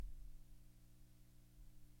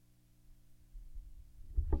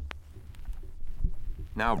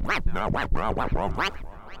Now,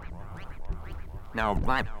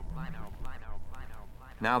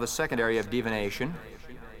 the second area of divination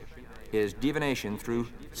is divination through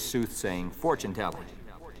soothsaying, fortune telling.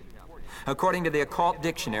 According to the Occult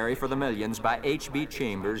Dictionary for the Millions by H.B.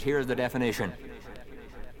 Chambers, here's the definition.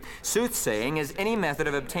 Soothsaying is any method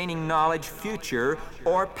of obtaining knowledge future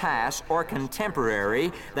or past or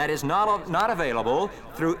contemporary that is not available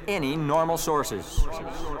through any normal sources. There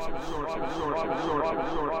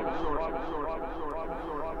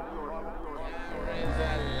is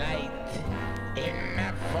a light in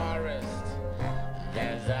the forest.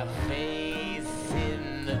 There's a face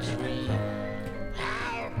in the tree.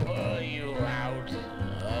 I'll pull you out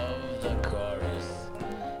of the chorus,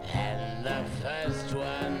 and the first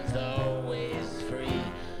one's always free.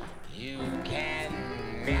 You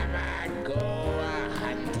can never go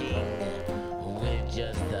a-hunting with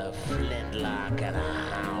just a flintlock and a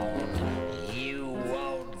hound. You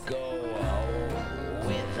won't go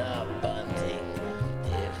with a bunting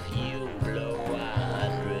if you blow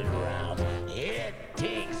 100 rounds. It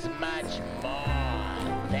takes much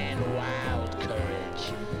more than wild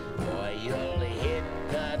courage, or you'll hit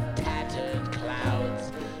the tattered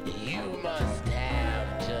clouds. You must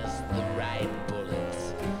have just the right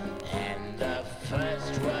bullets, and the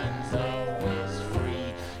first one's always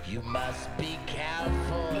free. You must be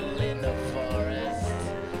careful in the forest.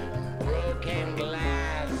 Broken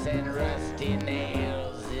glass and rusty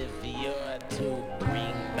nails if you're to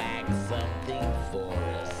bring back something for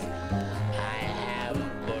us. I have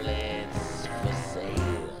bullets for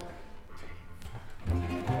sale.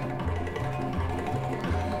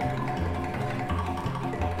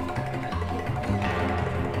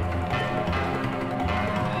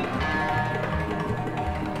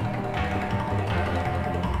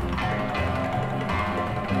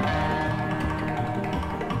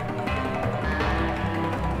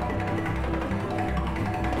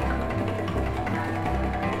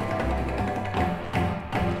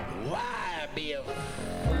 Why be a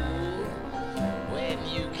fool when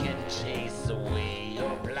you can chase away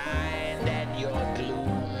your blind and your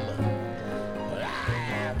gloom? But I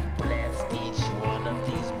have blessed each one of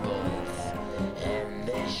these bullets, and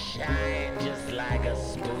they shine just like a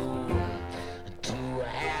spoon. To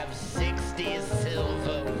have 60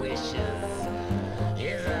 silver wishes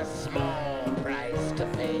is a small price to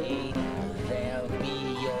pay. They'll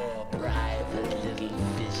be your private little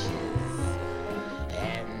fishes,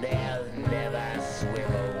 and they'll never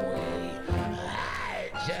swim away. I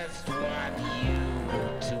just want you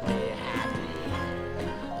to be happy.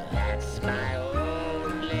 That's my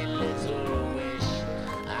only little wish.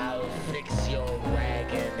 I'll fix your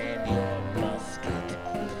wagon and your musket,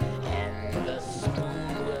 and the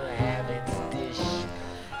spoon will have its dish.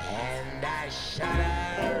 And I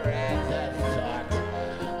shudder at the thought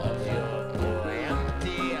of your poor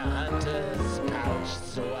empty hunter's pouch,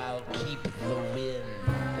 so I'll keep the wind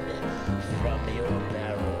from your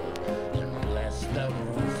barrel and bless the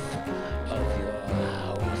roof of your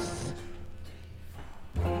house.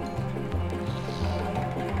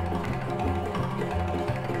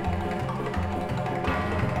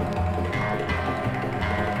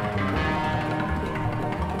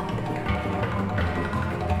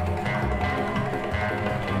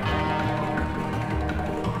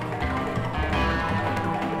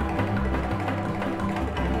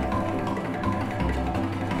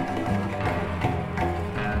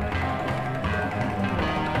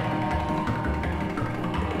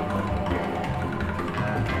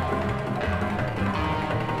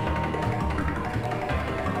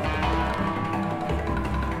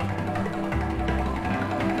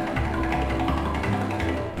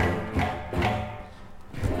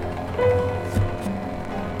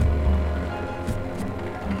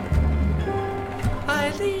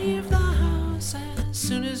 I leave the house as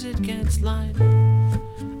soon as it gets light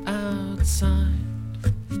outside,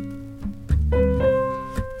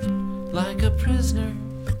 like a prisoner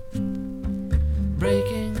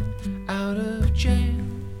breaking out of jail.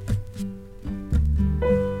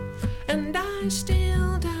 And I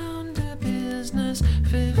steal down to business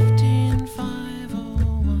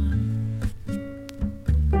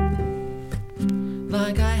 15501,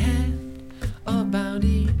 like I had a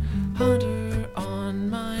bounty hunter on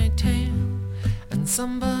my tail, and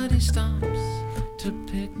somebody stops to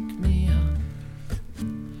pick me up,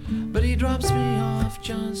 but he drops me off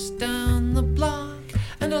just down the block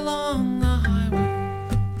and along the highway,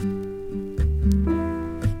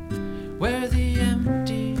 where the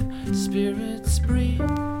empty spirits breed,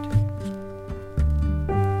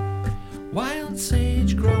 wild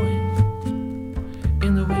sage growing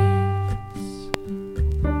in the weeds.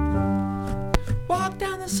 Walk down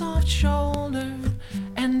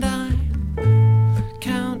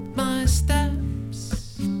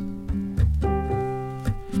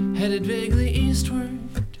headed vaguely eastward,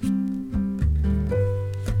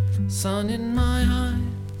 sun in my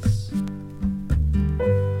eyes,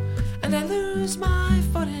 and I lose my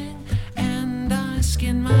footing and I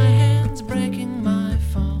skin my hands, breaking my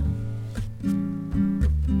fall, and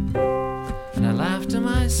I laugh to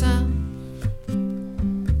myself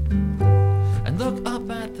and look up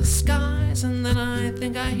at the skies, and then I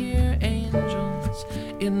think I hear angels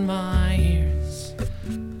in my ears,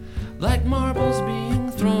 like marbles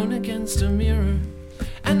being thrown against a mirror.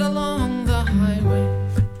 And along the highway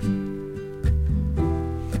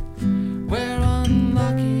where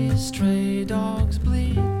unlucky stray dogs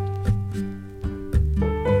bleed,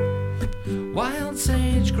 wild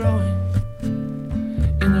sage growing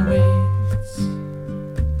in the weeds,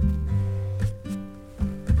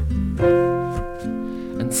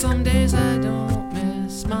 and some days I don't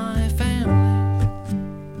miss my family,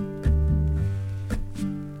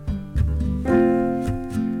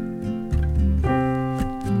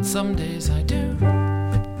 and some days I do.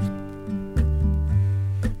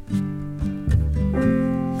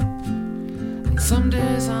 And some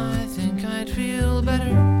days I think I'd feel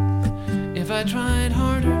better if I tried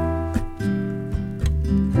harder.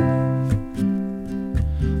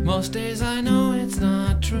 Most days I know it's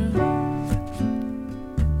not true.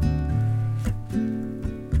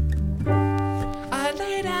 I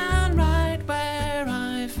lay down right where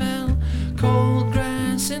I fell, cold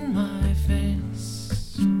grass in my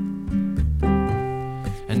face,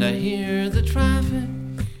 and I hear the traffic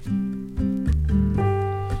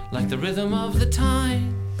like the rhythm of the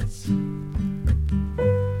tides,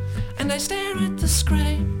 and I stare at the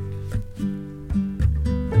scrape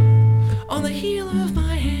on the heel of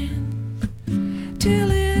my hand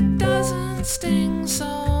till it doesn't sting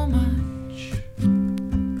so much,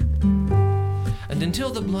 and until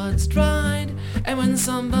the blood's dried, and when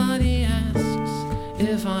somebody asks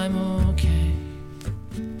if I'm okay,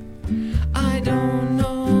 I don't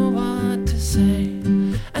know what to say.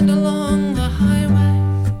 And along the highway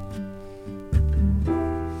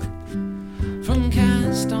from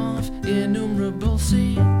cast off innumerable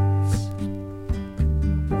seeds,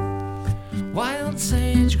 wild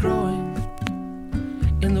sage growing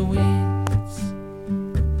in the weeds.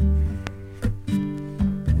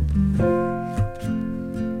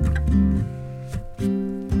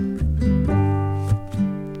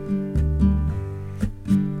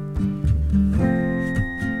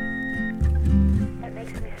 That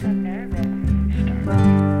makes me so nervous.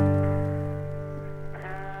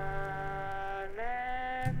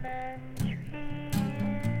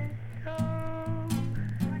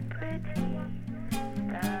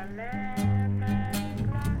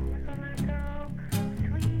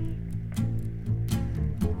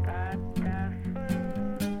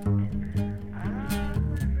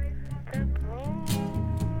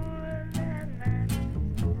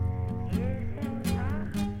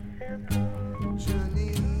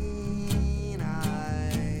 Janine,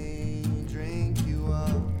 I drink you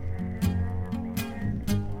up.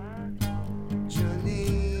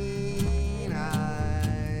 Janine,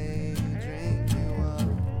 I drink you up.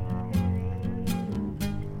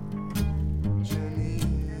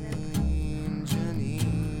 Janine,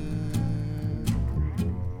 Janine,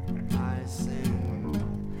 I sing.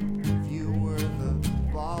 If you were the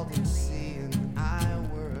Baltic Sea and I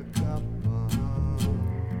were a cup of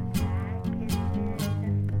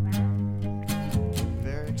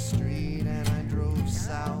Varick Street, and I drove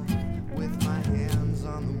south with my hands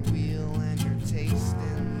on the wheel and your taste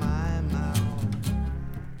in my mouth.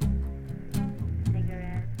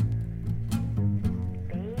 Cigarette.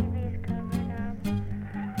 Baby's coming up.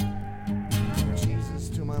 Jesus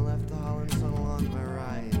to my left, the Holland sun along my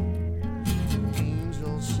right.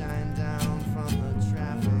 Angels shine down from the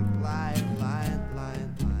traffic light, light, light,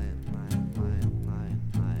 light, light, light, light,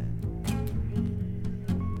 light.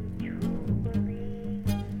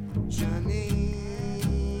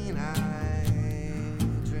 Janine, I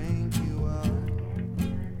drink you up.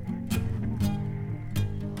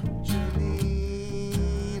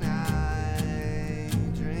 Janine, I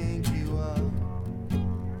drink you up.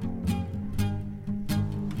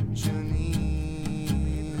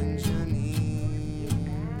 Janine, Janine,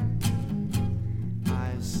 I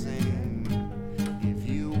sing. If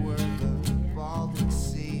you were the Baltic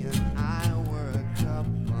Sea and I were a cup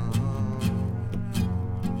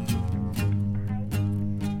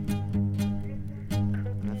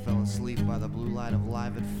and I fell asleep by the blue light of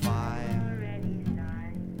Live at 5.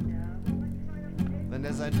 And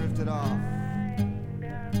as I drifted off,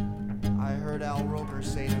 I heard Al Roker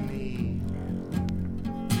say to me,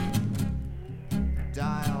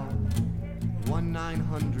 dial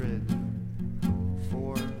 1-900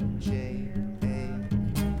 for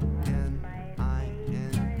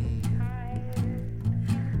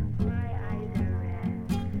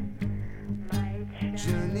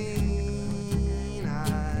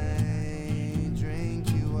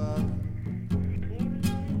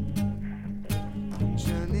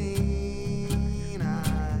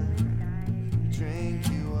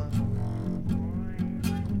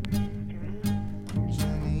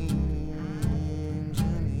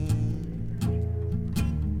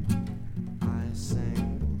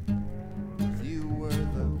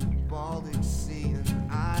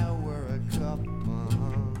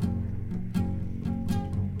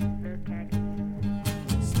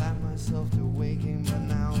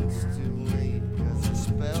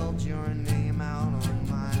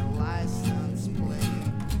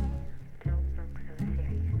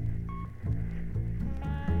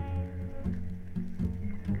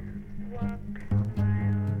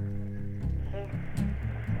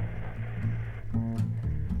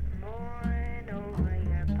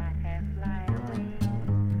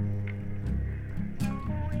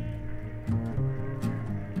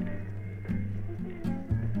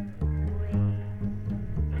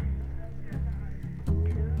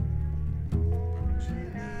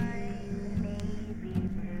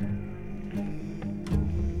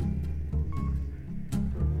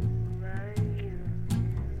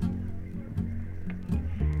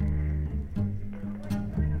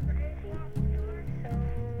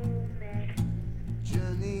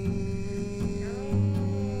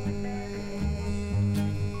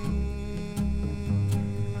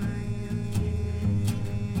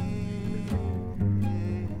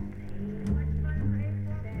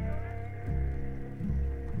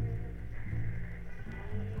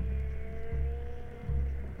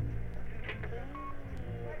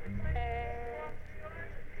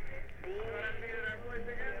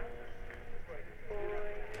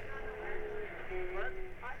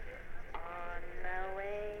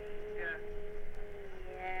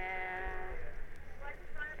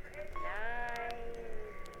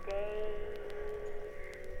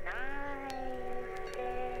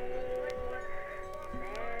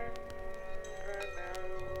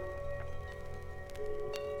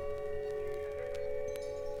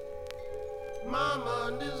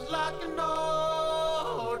mind is like an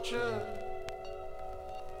orchard,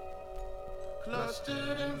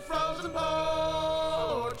 clustered in frozen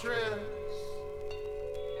portraits,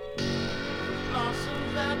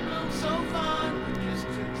 blossoms that bloom so fine, just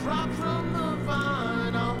a drop from the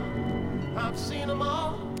vine. Oh, I've seen them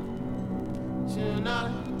all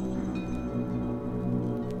tonight.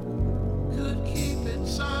 Could keep it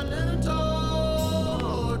silent and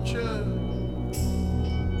tortured,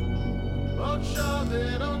 or shove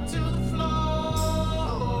it onto the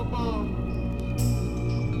floorboard.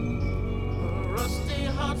 A rusty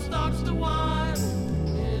heart starts to whine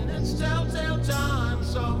in its telltale time,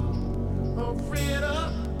 so I'll free it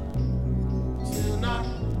up tonight.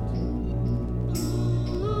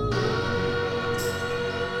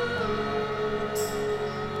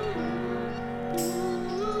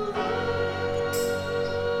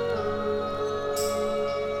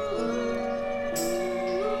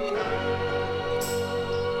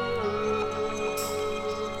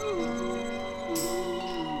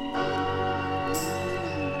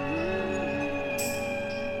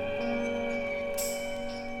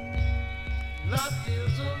 Love you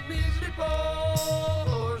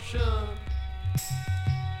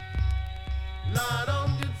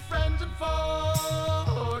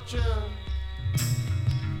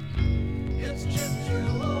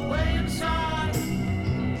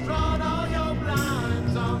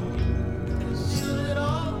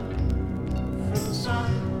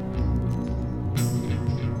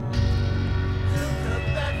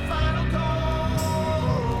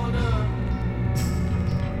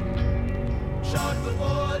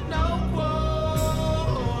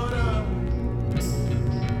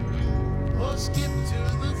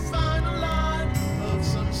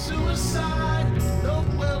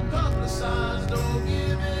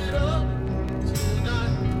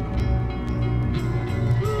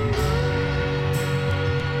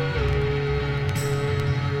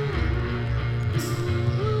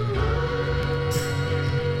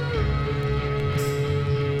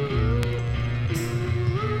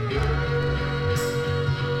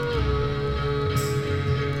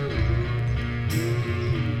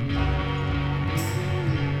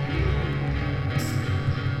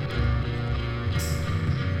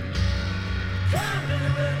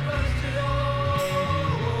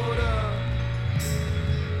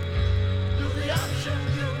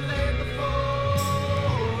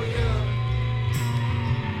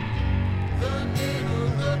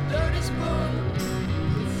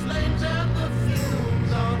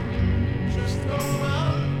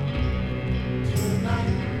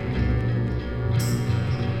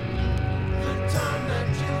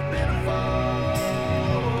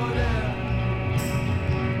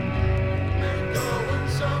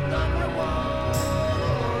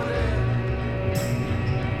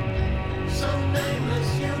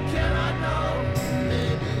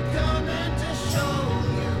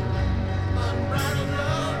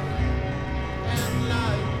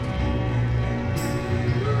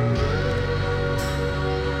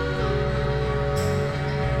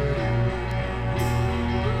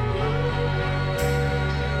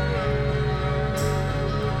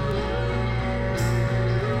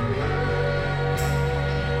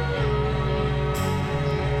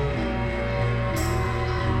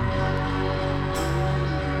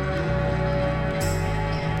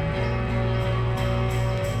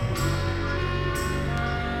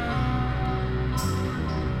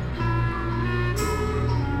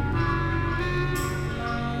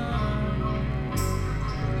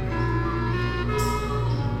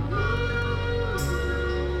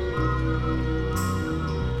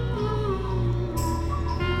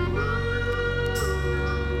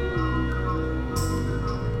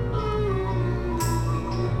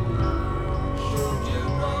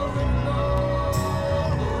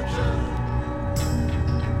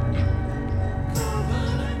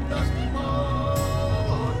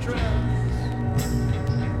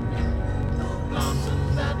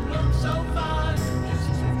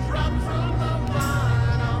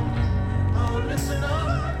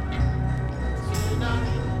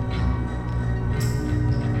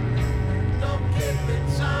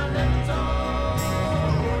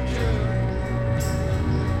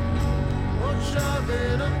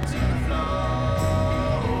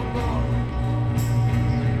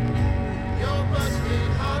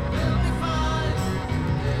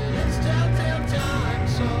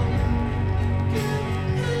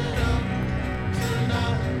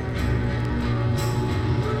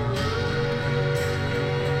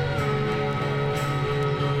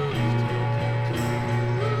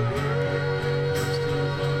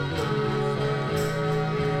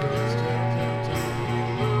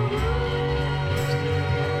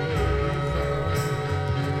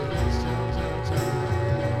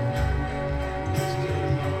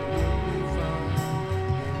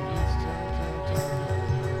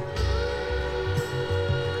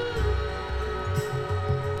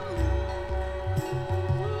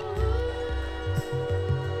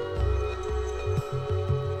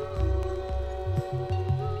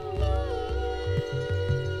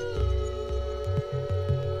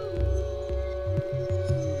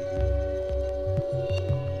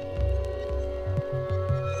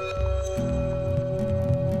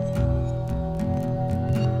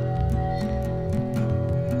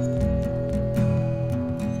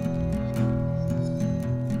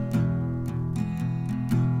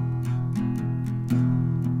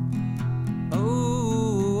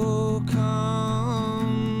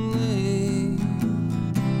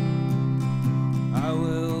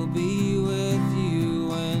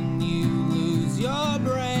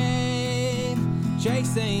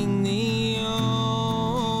missing the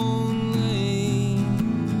only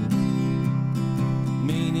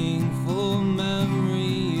meaningful memory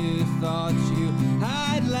you thought you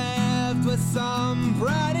had left with some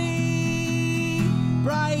pretty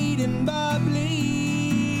bright and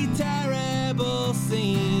bubbly terrible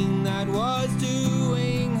scene that was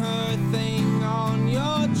doing her thing on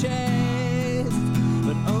your chest.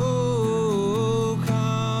 But oh, calmly,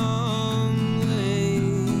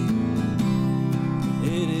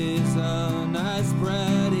 it isn't as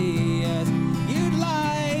pretty as you'd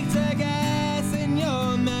like to guess in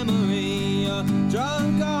your memory. You're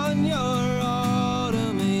drunk on your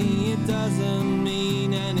automy. It doesn't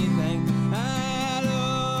mean anything at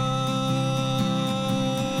all.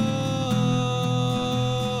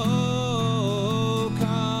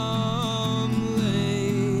 Calmly,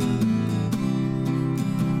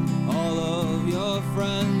 all of your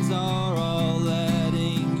friends are all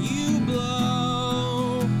letting you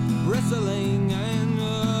blow, bristling and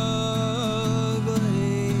ugly,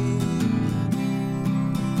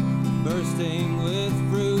 bursting with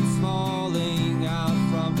fruits falling out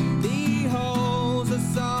from the holes of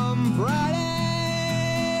some bright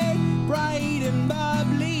and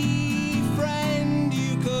bubbly friend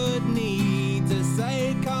you could need to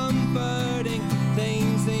say comforting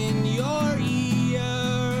things in your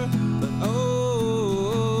ear. But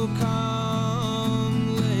oh,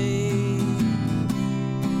 calmly,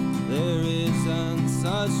 there isn't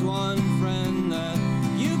such one friend that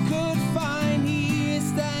you could find. He is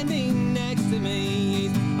standing next to me.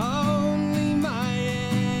 He's only my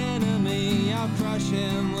enemy. I'll crush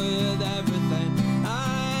him with everything I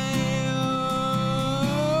own.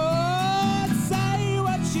 Say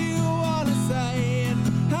what you wanna say and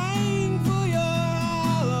hang for your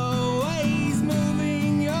hollow ways,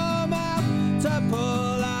 moving your mouth to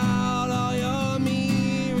pull out all your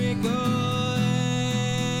miracles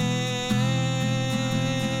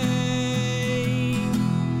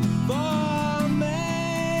for me.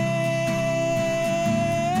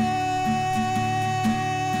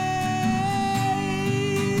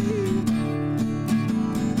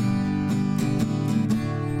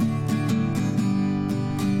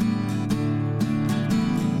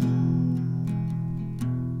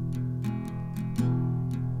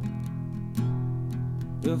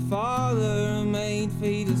 Your father made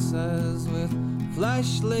fetuses with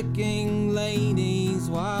flesh-licking ladies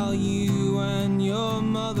while you and your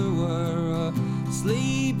mother were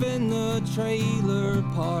asleep in the trailer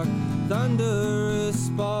park. Thunderous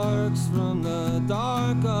sparks from the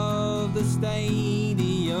dark of the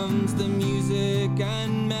stadiums, the music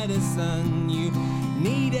and medicine you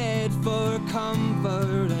needed for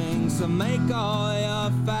comforting. So make all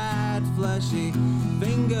your fat, fleshy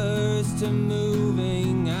fingers to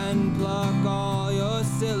moving and pluck all your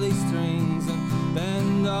silly strings and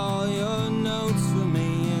bend all your notes for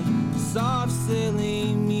me. And soft,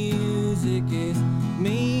 silly music is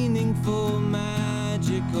meaningful,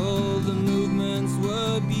 magical. The movements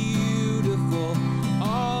were beautiful,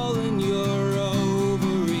 all in your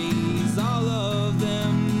ovaries, all of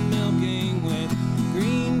them milking with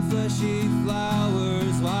green fleshy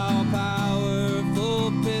flowers, while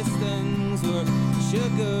powerful pistons were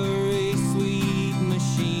sugary sweet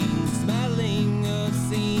machines, smelling of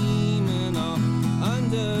semen. All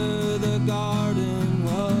under the garden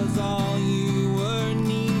was all you were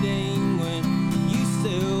needing when you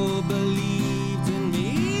still believed in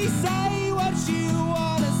me. Say what you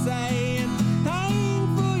wanna say and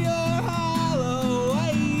hang for your hollow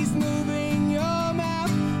ways, moving your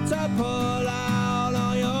mouth to pull out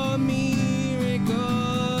all your miracles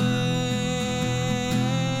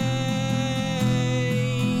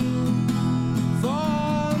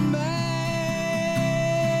for me.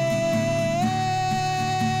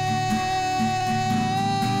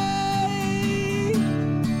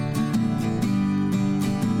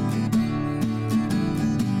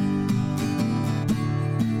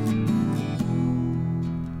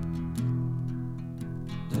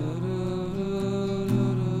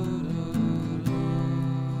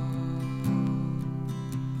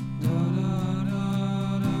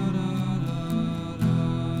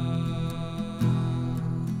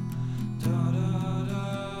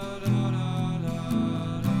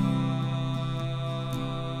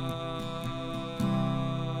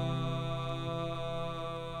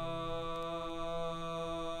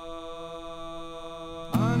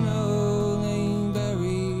 I know they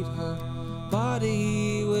buried her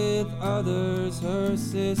body with others, her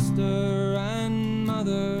sister and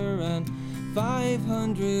mother and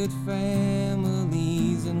 500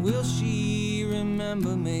 families. And will she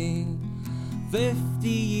remember me 50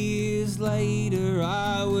 years later,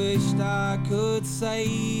 I wished I could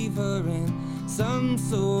save her in some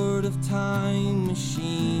sort of time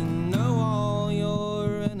machine. Know all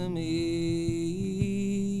your enemies.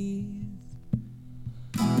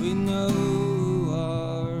 We know who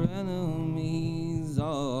our enemies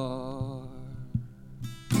are.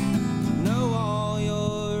 Know all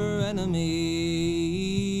your enemies.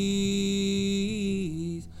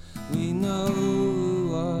 We know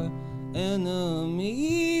who our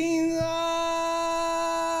enemies are.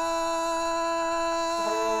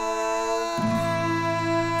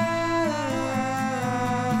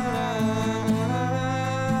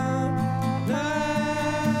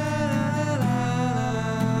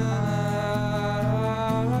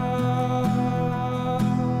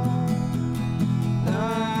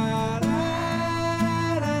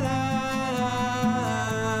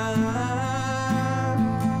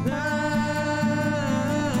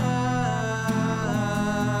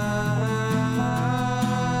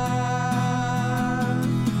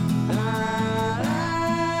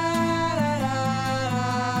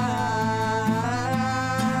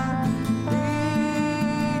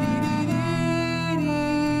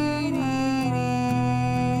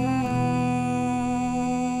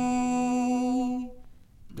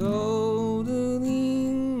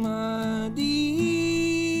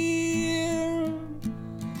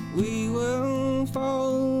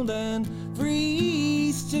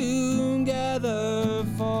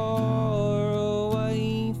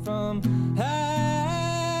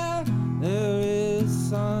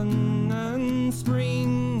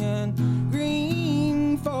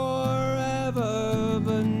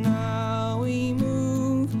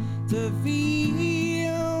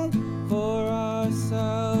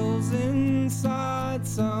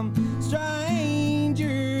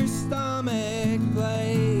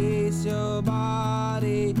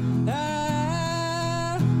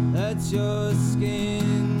 Your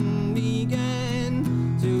skin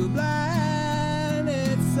began to blend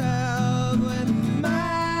itself with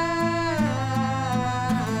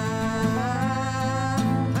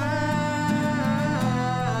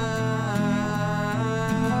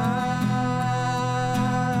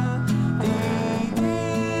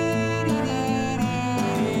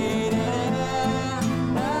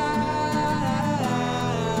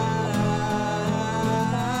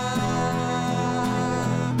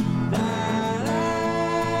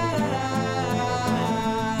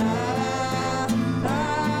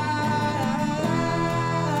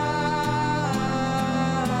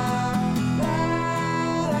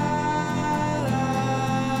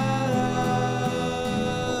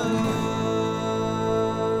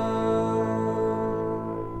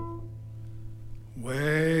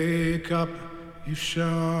Up, you've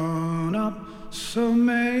shown up, so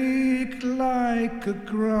make like a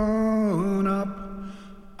grown-up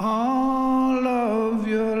all of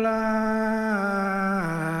your life.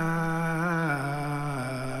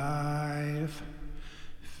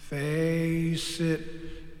 Face it,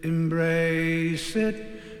 embrace it,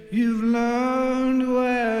 you've learned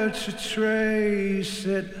where to trace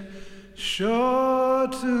it,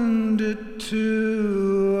 shortened it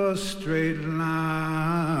to a straight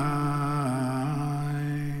line.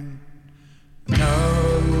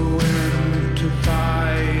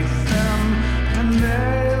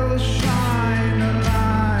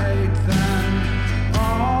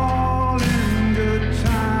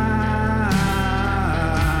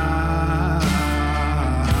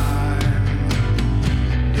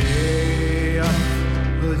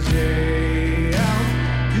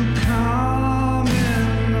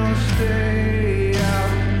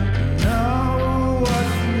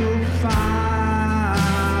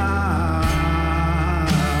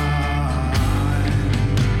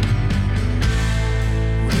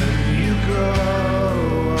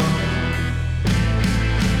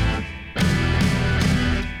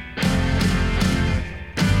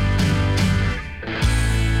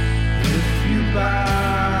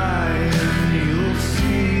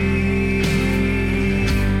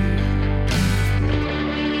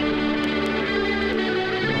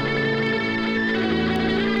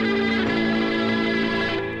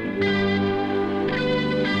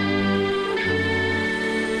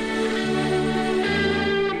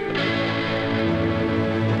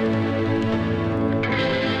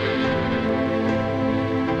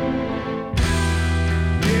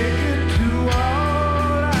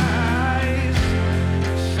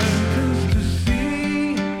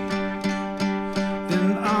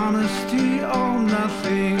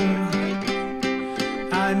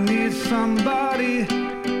 Somebody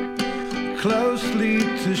closely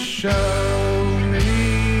to show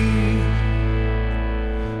me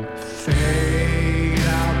faith.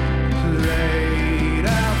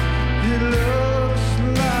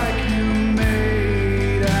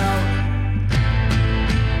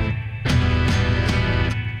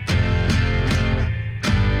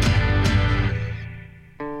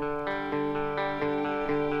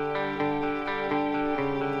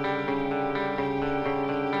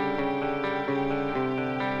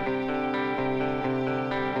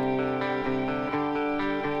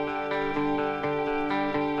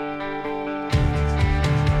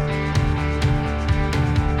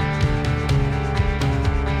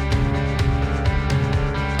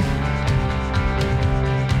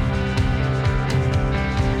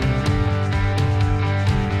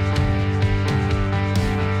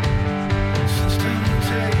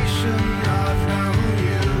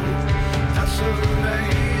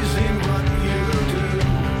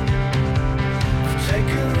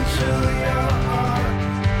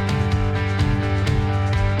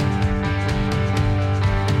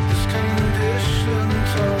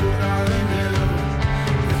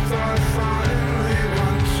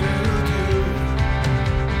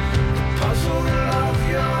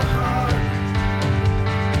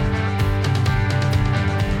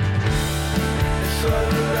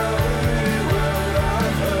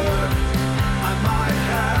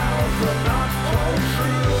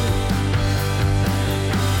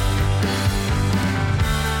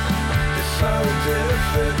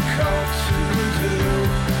 difficult to do,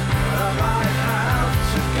 but I might have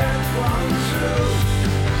to get one too.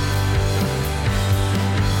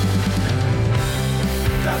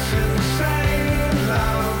 That's insane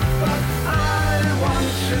love, but I want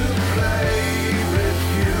to play with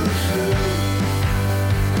you too.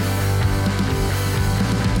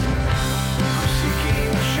 I'm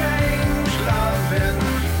seeking change, love, and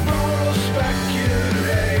moral speculation.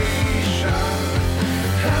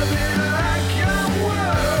 Heavy like your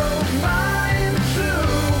world, mine too.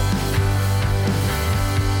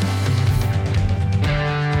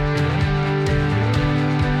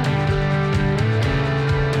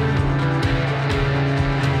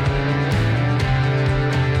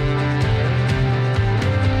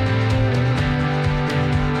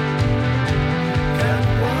 Get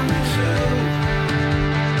one too.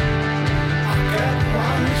 I'll get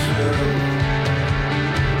one too.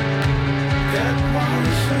 Get one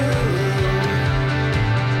too.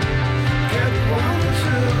 Get one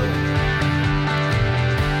too.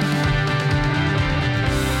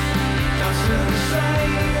 That's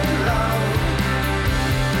insane love.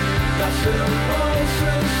 That's a wrong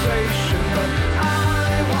sensation, but I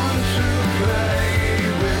want to play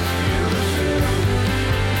with you too.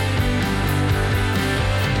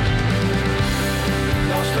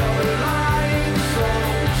 Lost our lying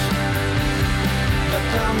souls. Let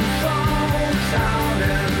them fall down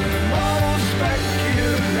in more speculation.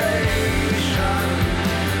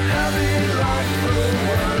 Heavy like the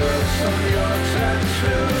words on your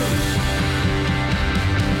tattoos.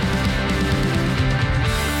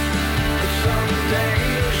 Put some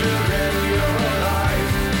danger in your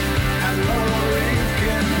life and more ink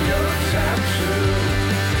in your tattoo.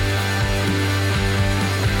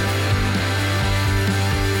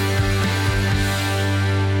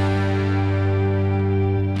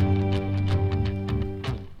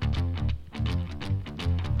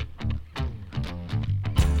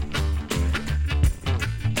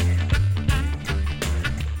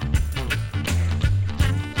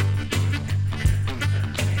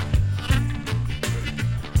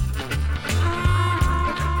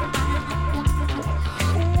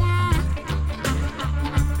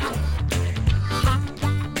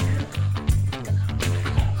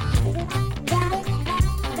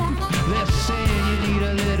 They're saying you need a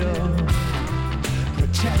little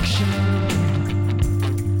protection.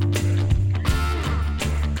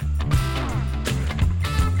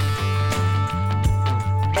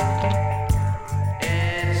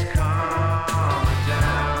 It's calm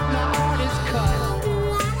down. The heart is cut.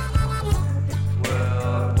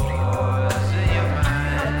 World wars in your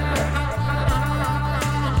mind.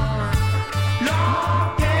 Long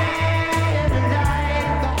day and night.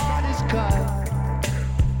 The heart is cut.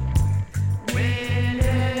 We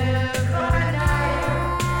live by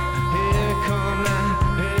night. Here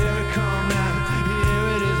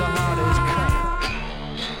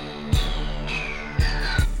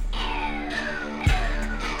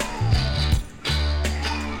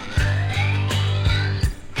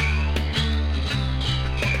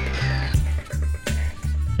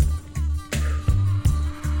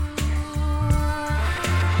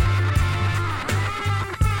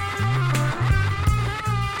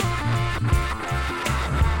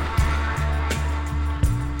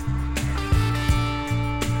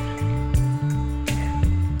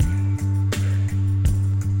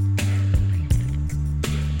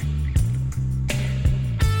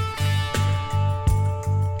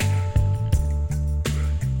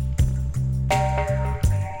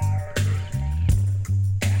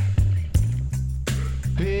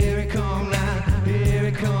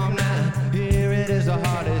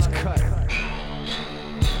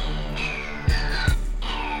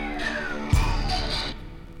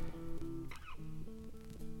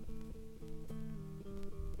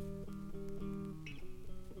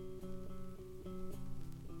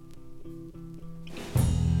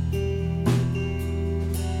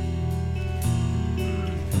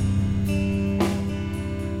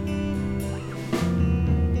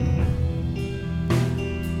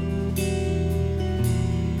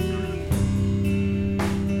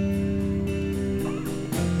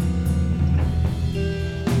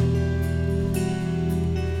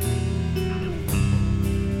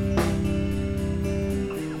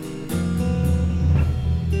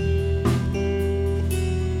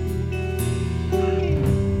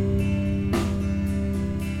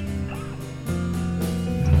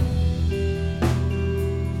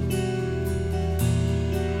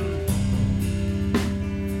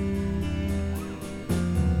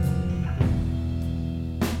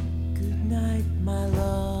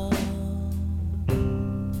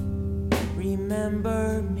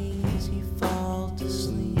knees, you fall to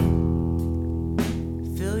sleep.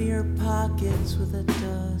 Fill your pockets with the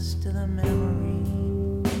dust of the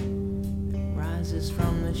memory that rises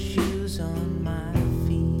from the shoes on my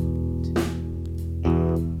feet.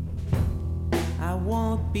 I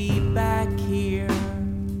won't be back here,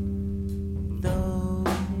 though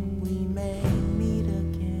we may meet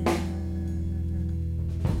again.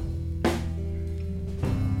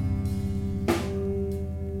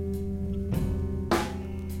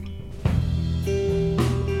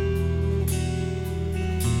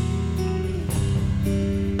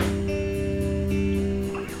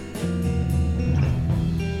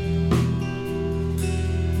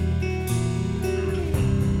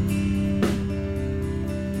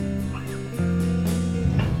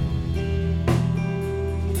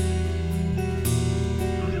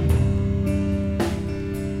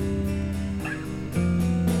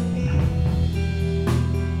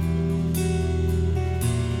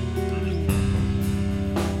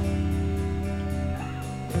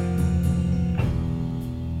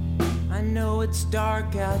 I know it's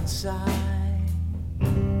dark outside.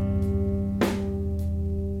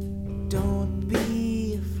 Don't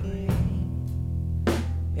be afraid.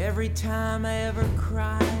 Every time I ever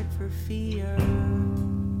cried for fear,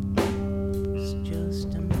 it's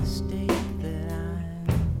just a mistake that I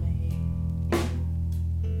made.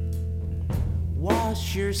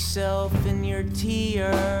 Wash yourself in your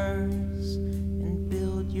tears and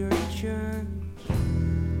build your church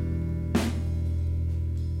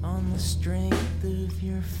on the strength of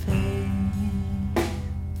your faith.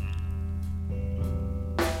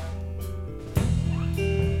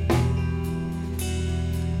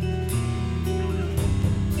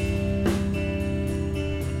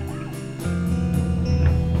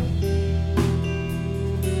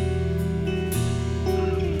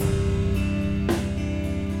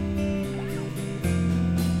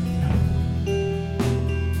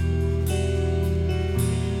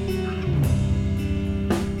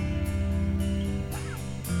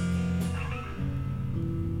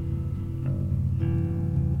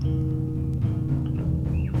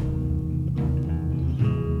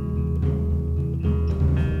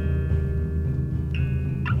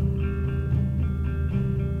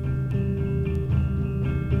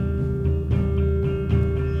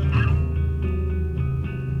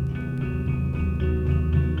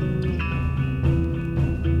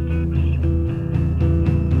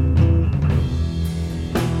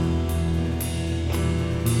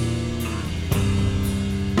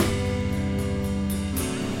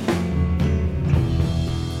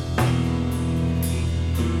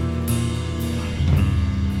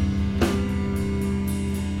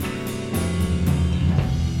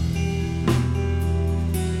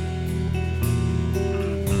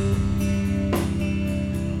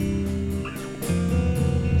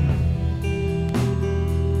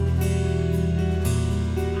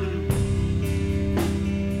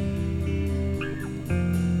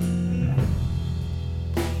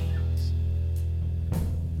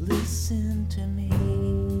 Listen to me.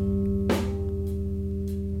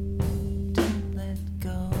 Don't let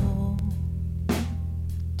go.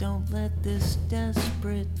 Don't let this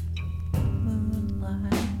desperate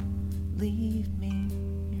moonlight leave me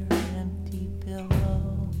your empty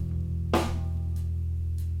pillow.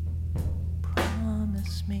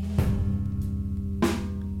 Promise me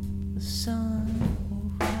the sun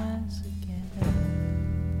will rise again.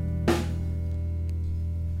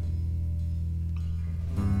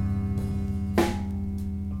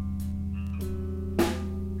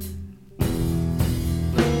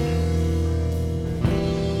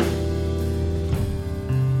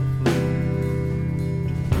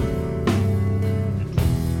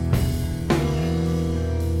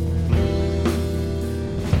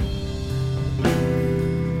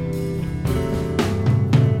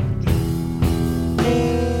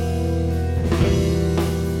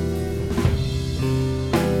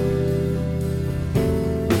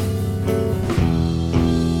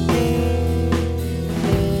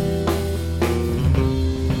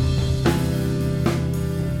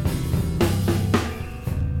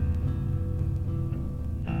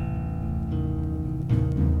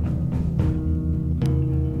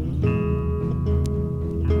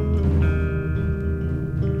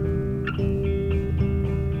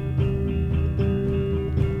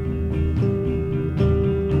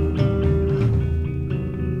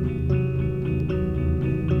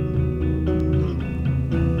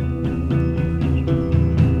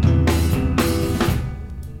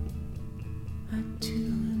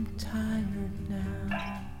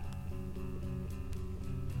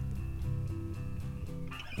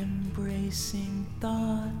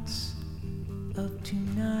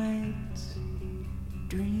 night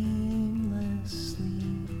dreamlessly.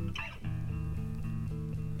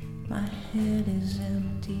 My head is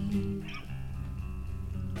empty,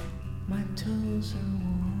 my toes are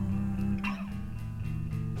warm.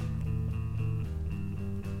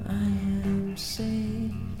 I am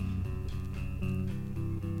safe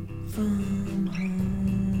from home.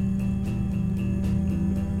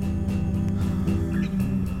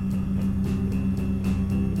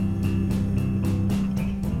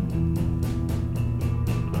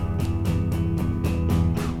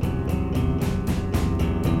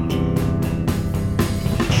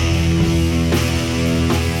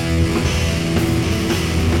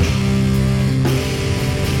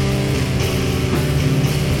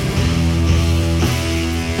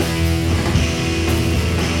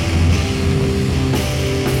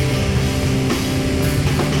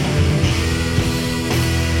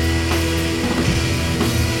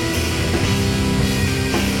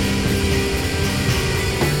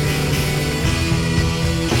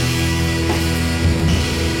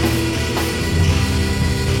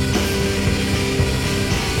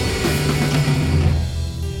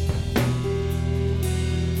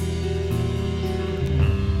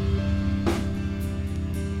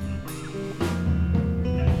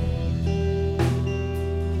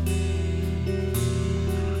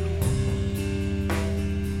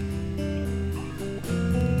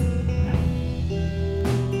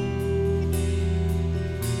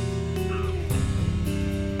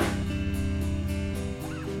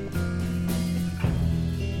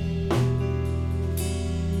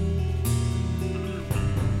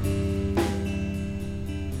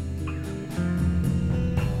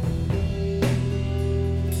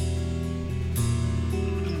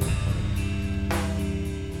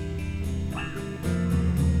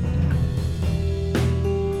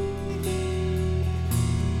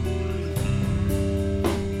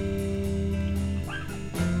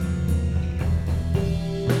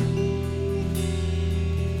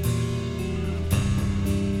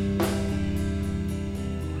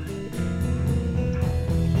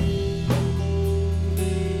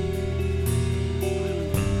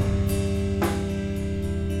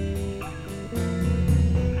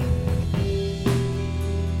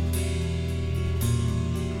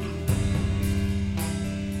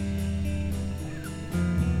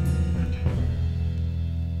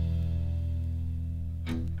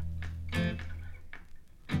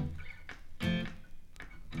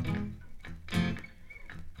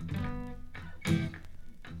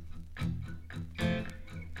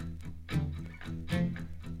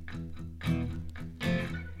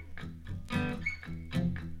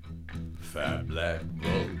 Fat black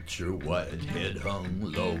vulture, white head hung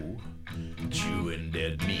low, chewing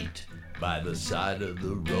dead meat by the side of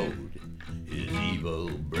the road. His evil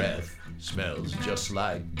breath smells just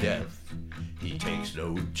like death. He takes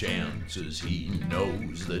no chances, he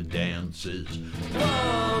knows the dances.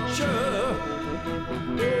 Vulture!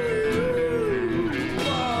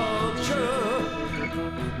 Vulture!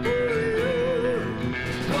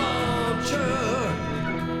 Vulture!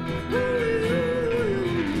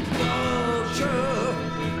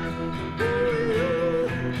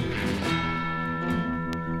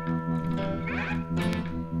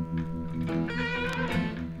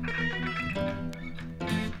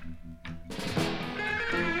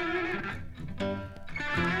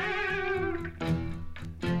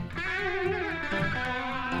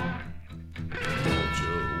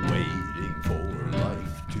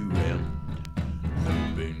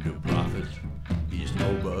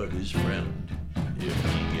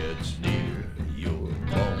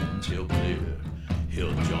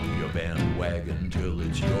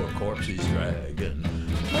 He's dragging.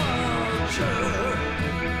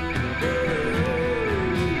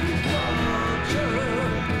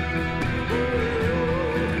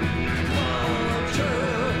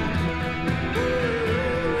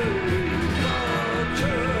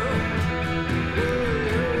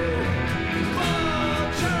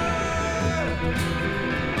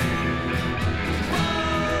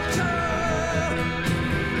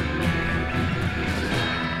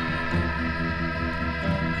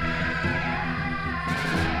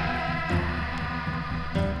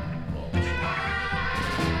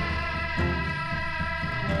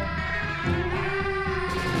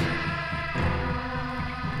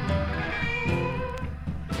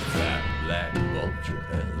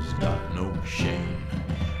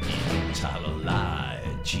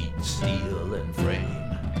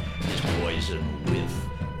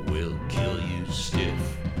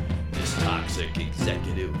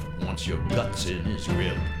 Your guts in his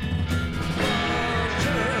grip.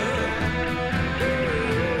 Vulture!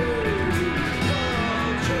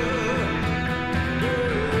 Vulture!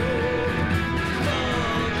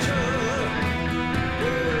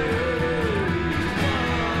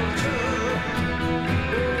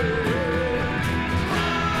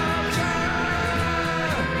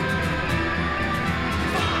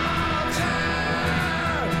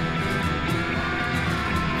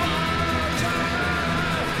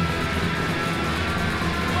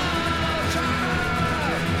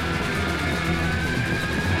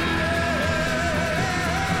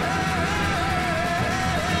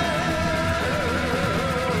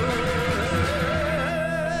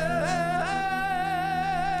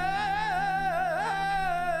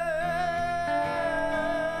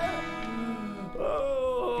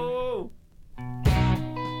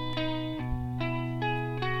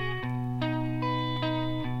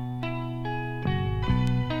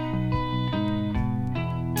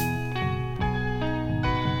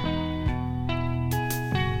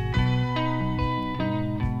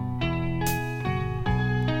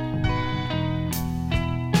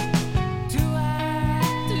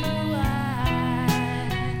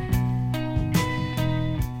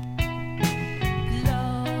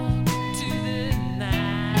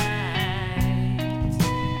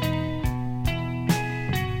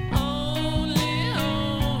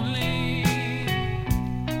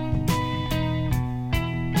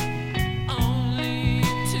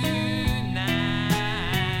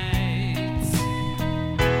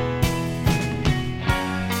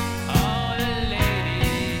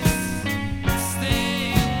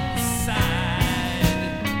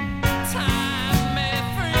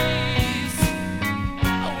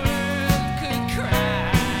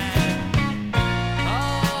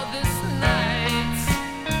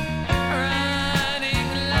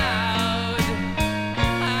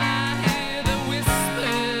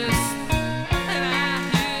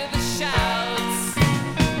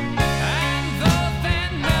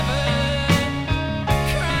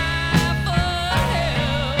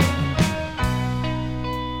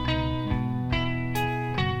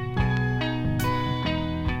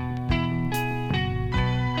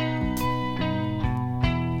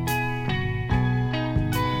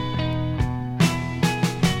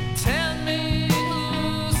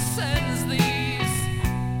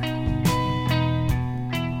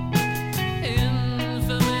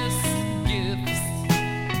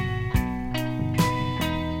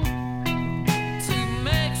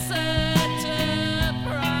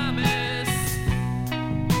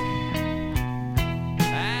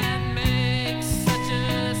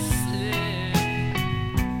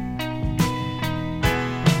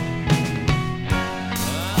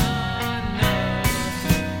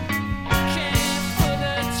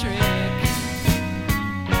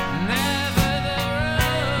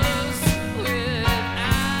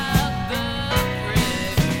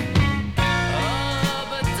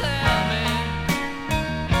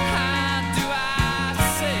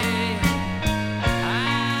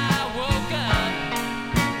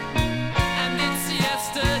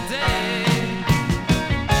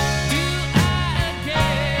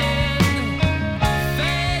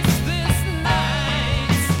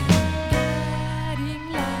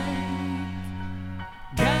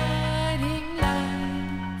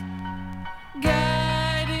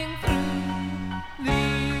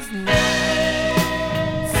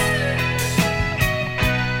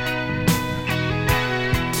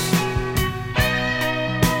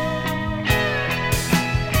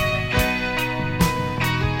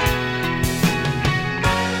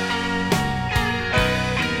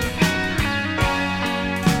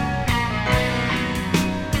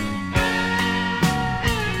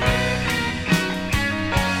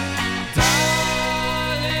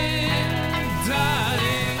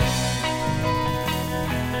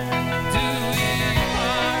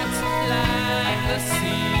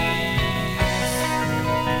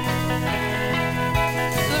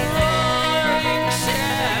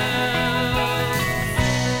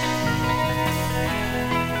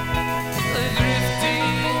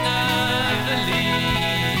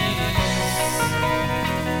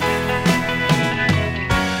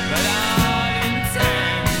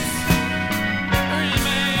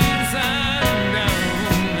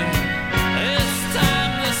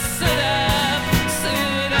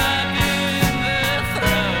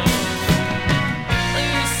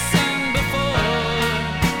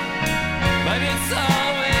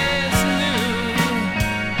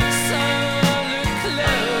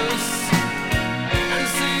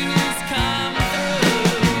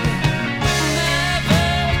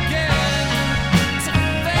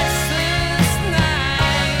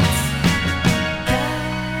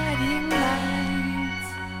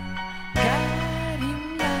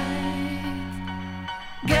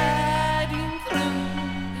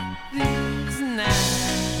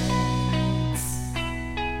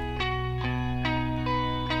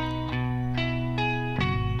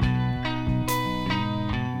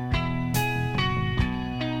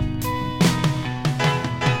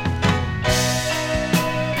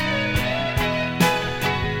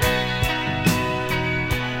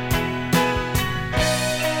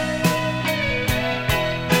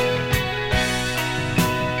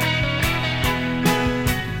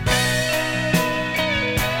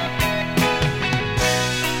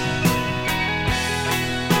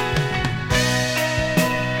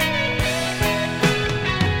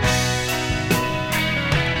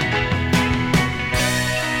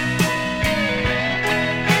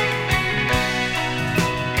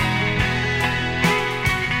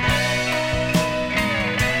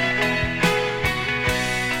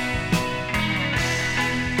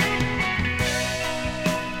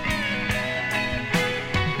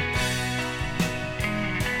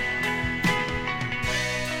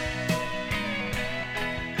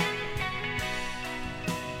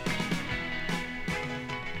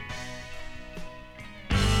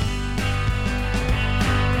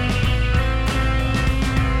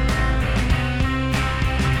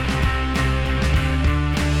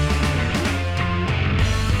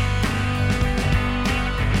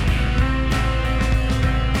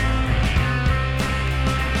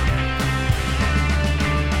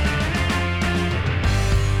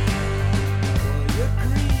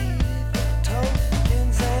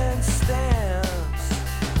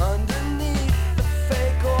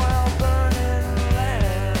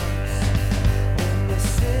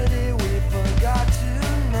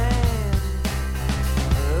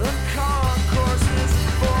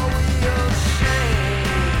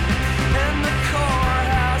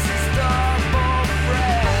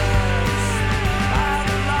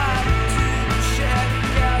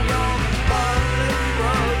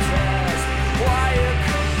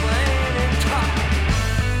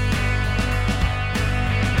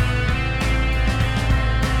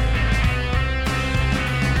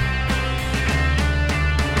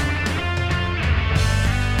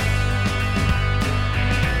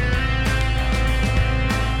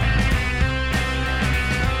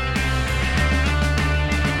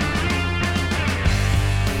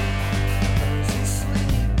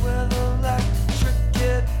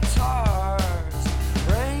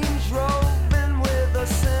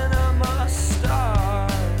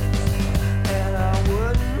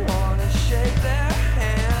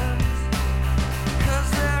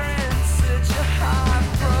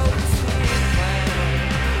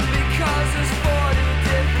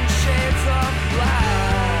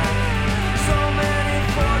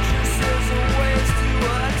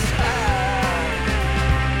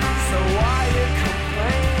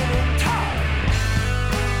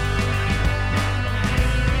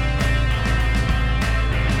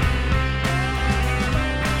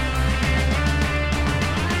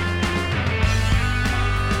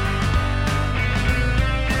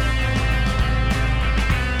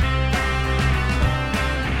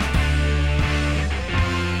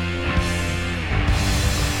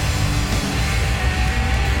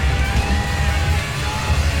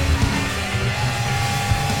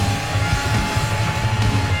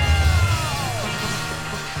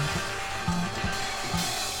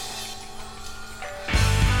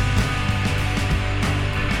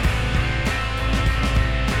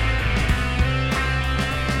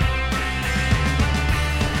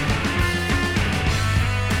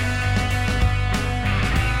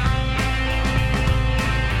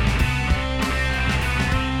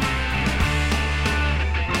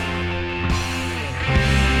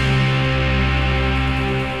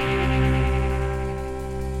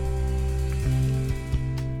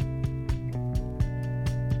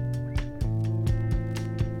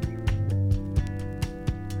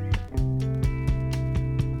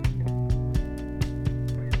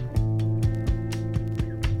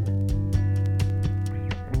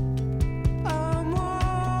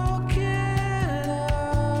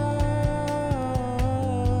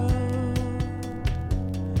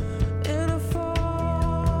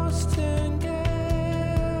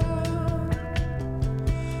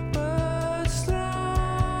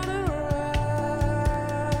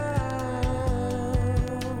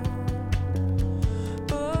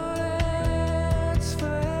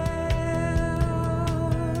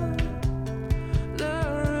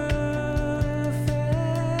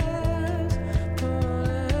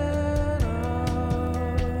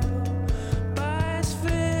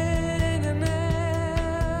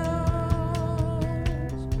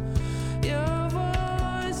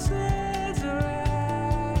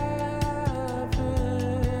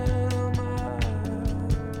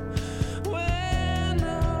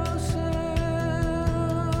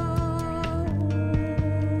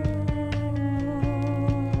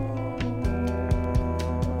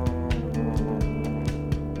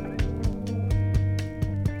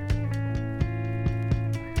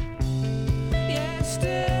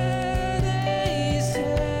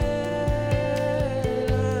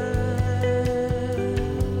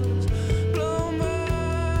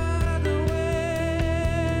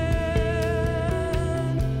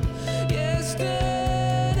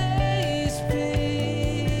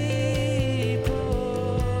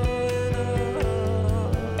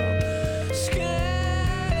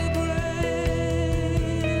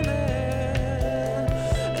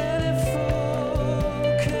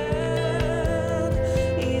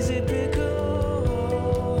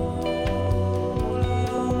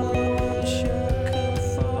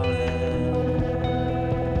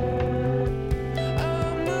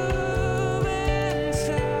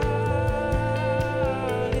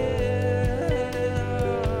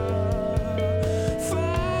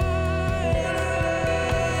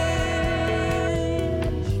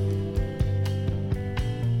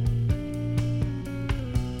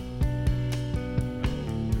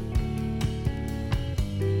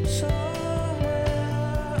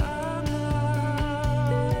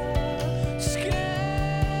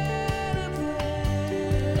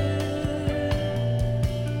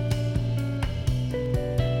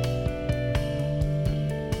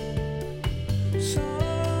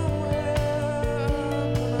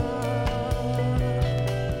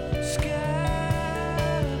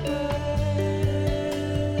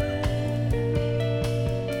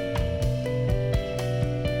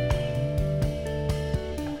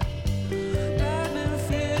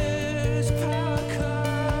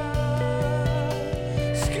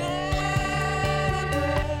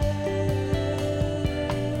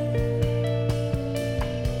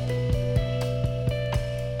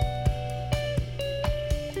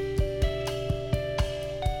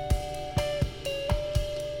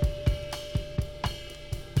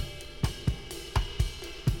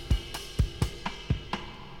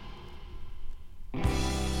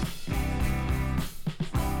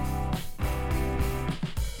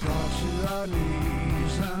 our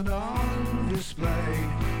knees and on display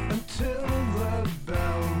until the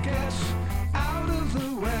bell gets out of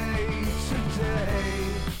the way today.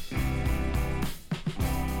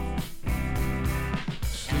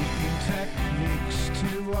 Sleeping techniques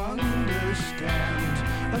to understand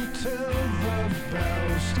until the bell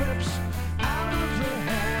slips out of the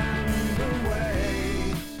hand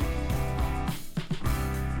away.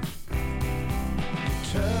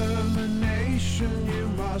 Determination, you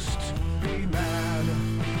must be mad.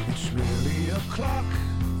 It's really a clock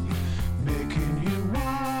making you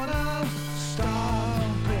wanna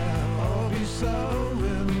stop it or be so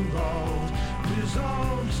involved,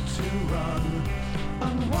 resolved to run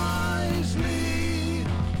unwisely.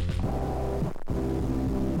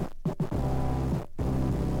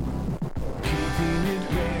 Keeping it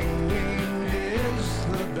ringing is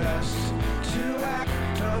the best to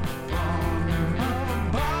act upon a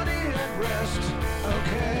body at rest,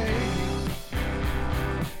 okay?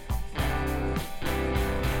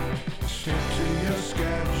 Stick to your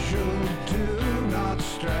schedule, do not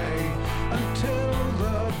stray until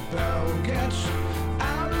the bell gets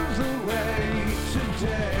out of the way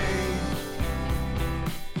today.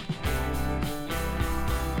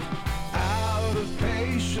 Out of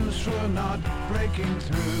patience for not breaking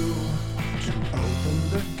through to open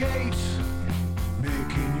the gate,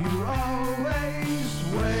 making you always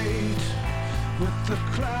wait with the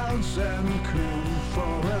clouds and crew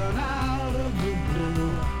for an out of the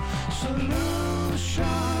blue solution.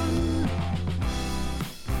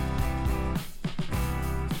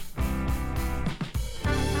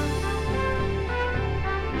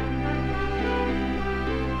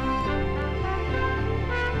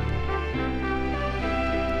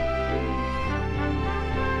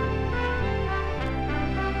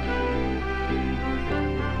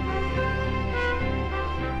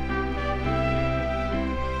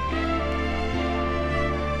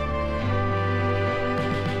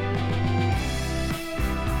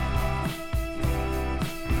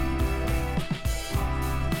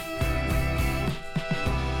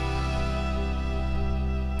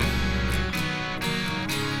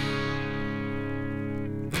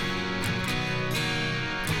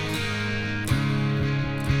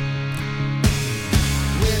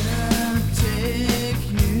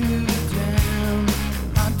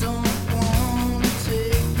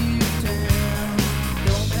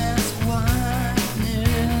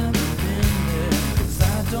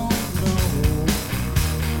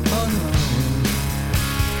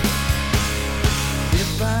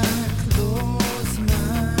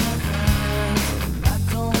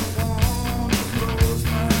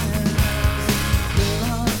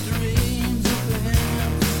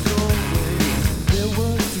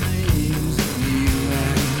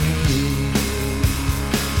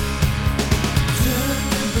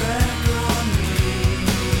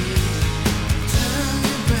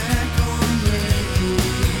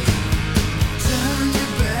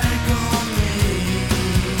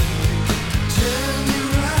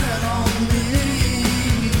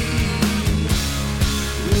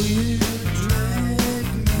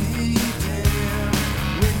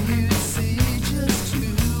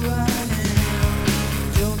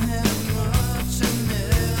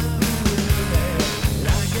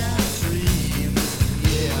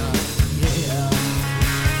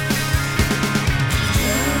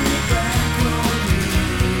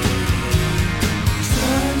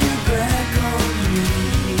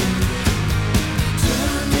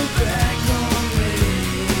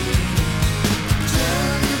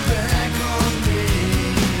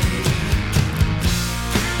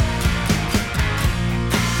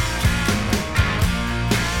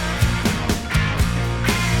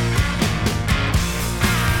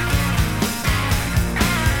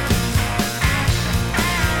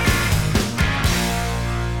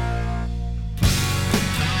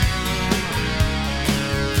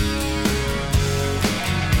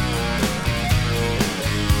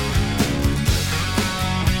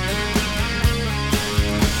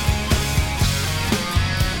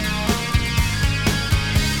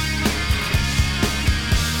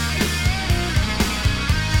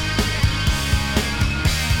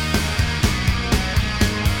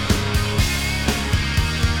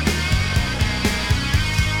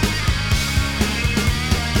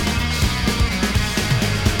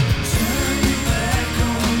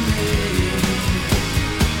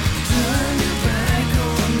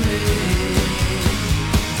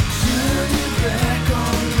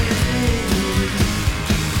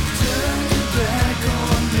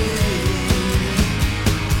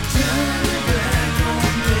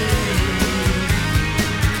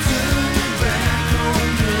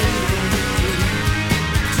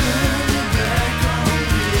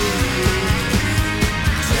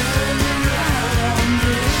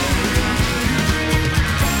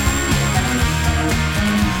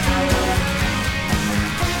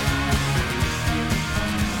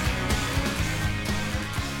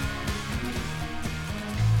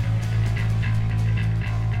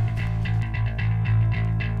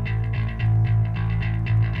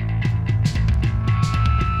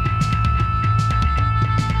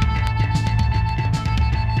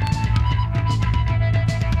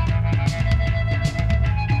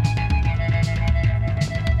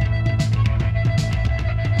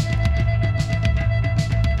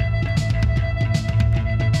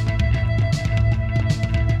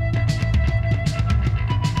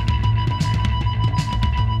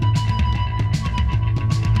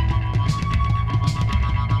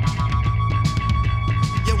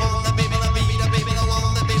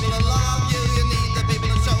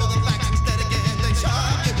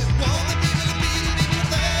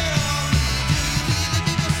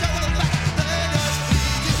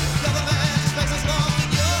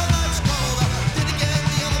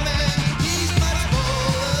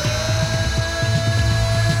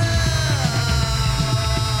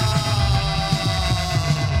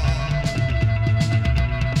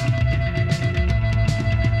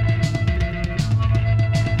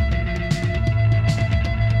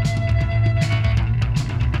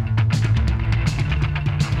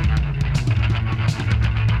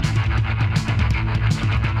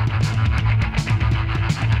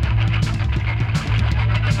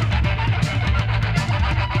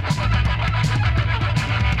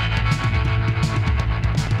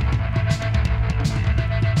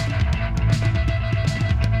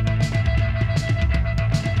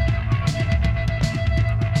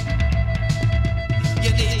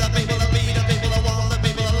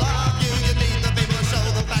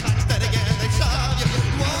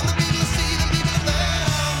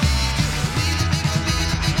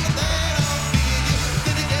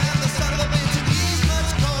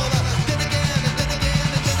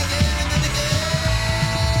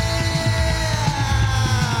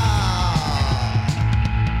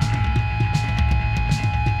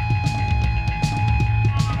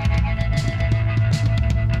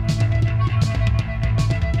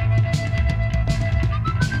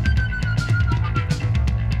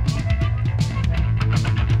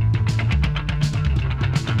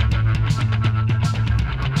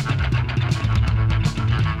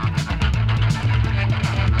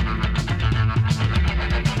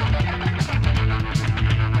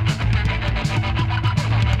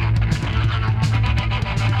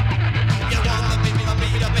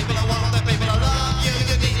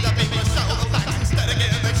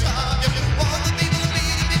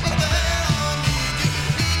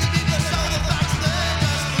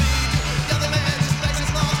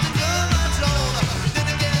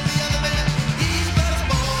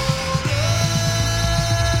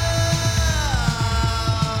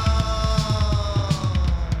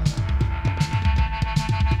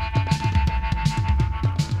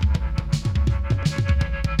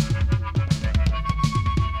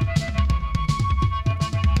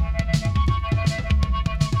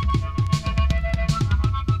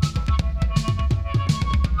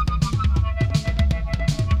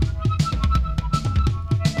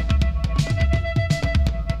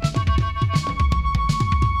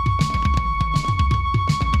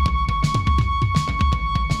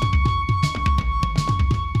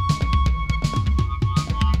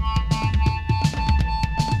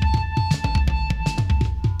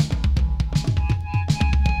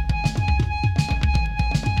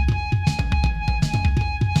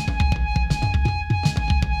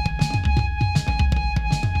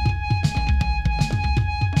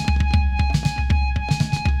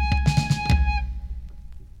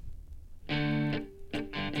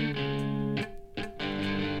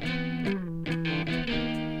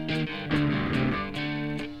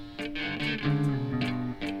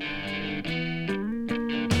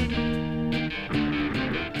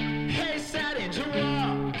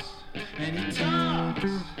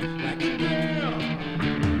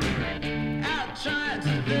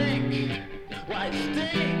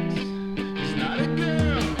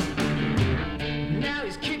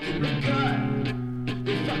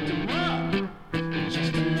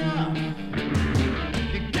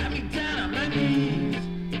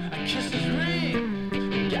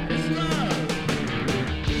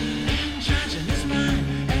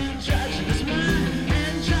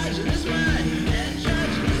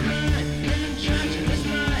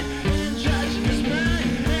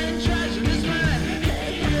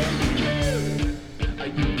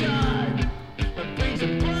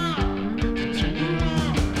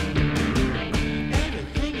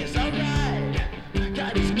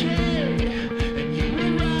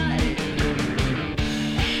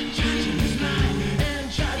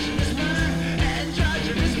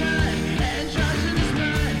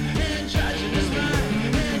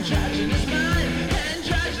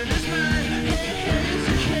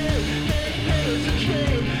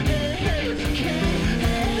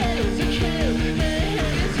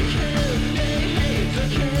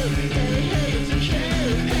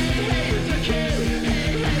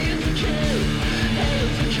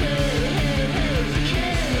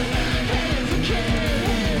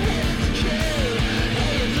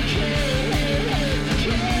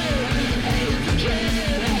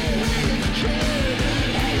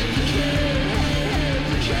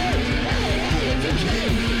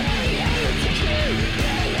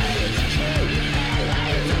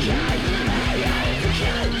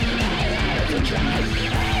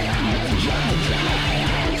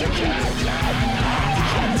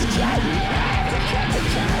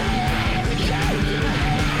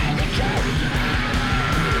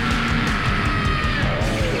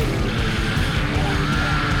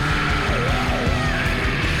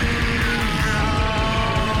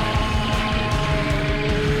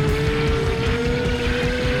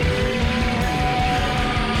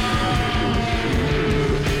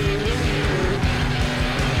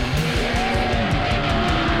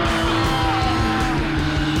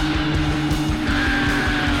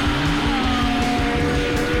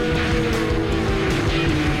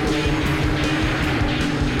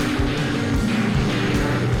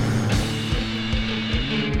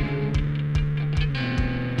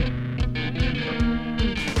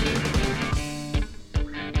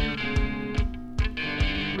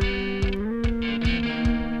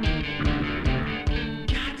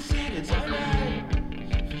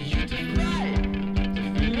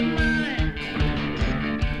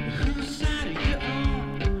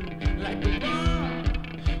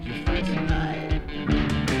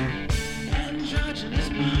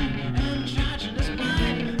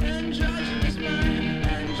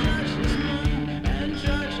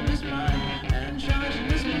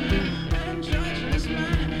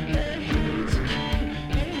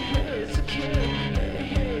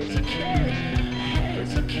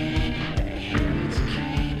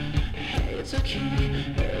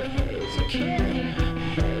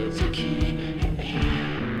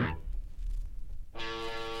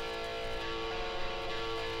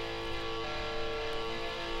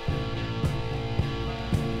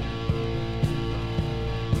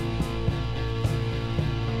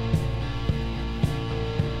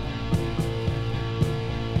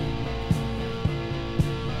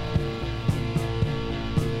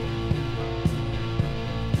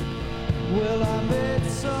 Well, I met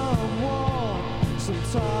someone some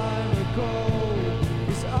time ago.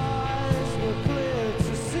 His eyes were clear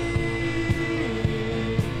to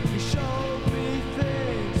see. He showed me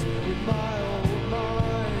things in my own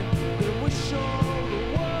mind that I wish all the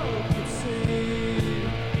world could see.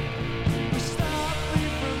 He stopped me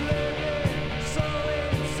from living so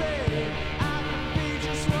insane. I could be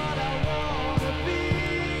just what I wanna be.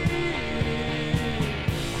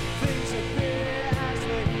 Things appear as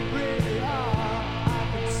they really are. I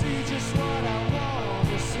can see just what I want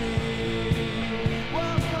to see.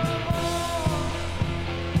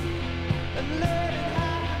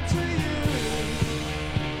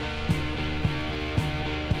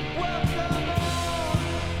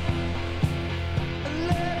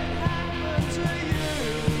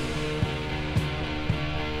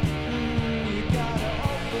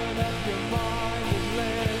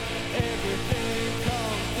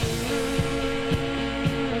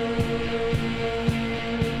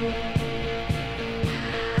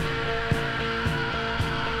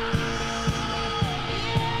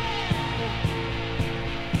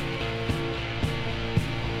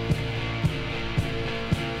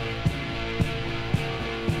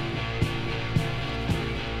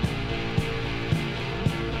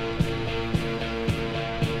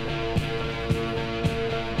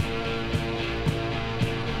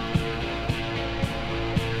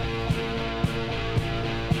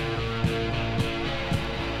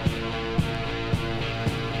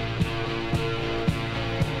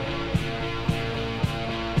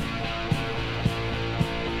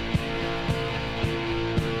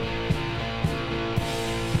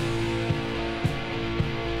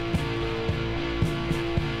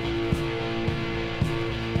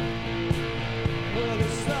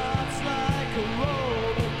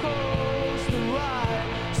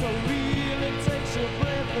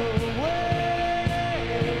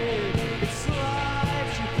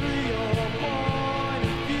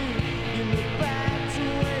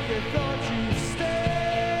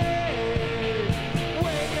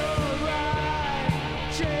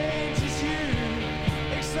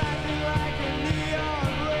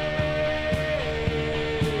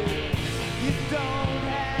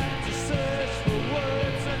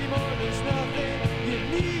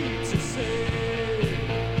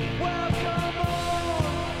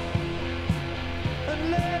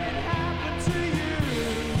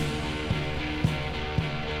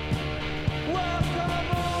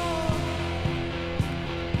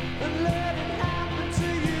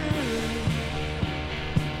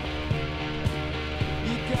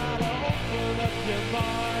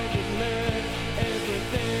 mind and let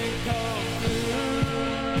everything come through.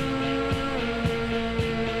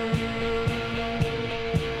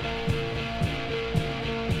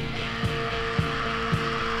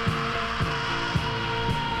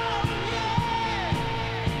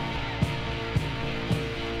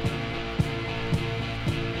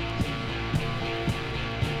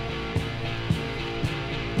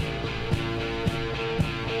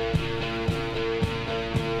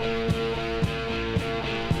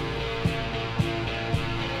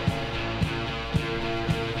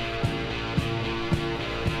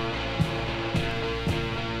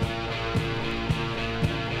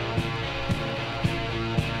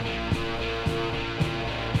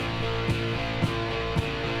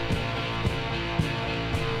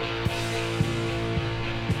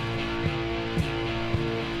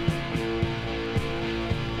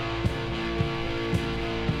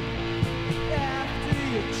 After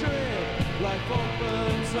your trip, life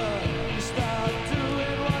opens up. You start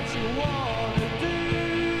doing what you wanna do.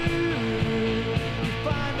 You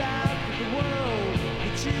find out that the world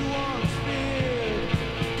that you once feared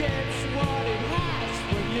gets what it has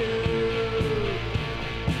from you.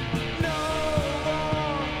 No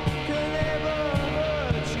one can ever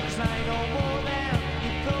hurt you, 'cause ain't no more than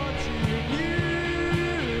you thought you knew.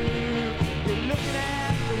 You're looking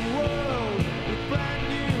at the world with brand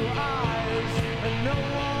new eyes, and no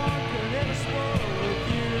one can ever spoil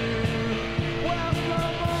you. Well,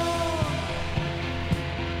 come on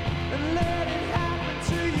and let it happen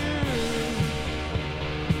to you.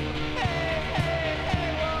 Hey, hey, hey,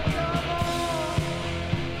 well, come on.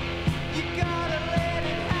 You gotta let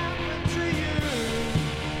it happen to you.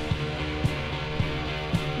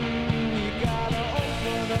 You gotta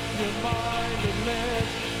open up your mind and let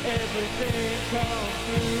everything come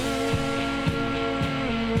through.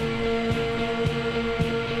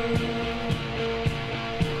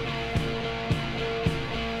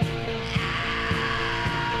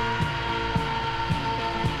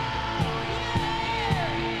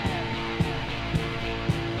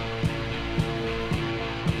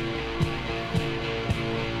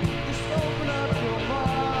 Just open up your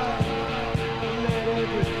mind and let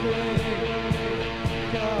everything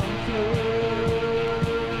come through.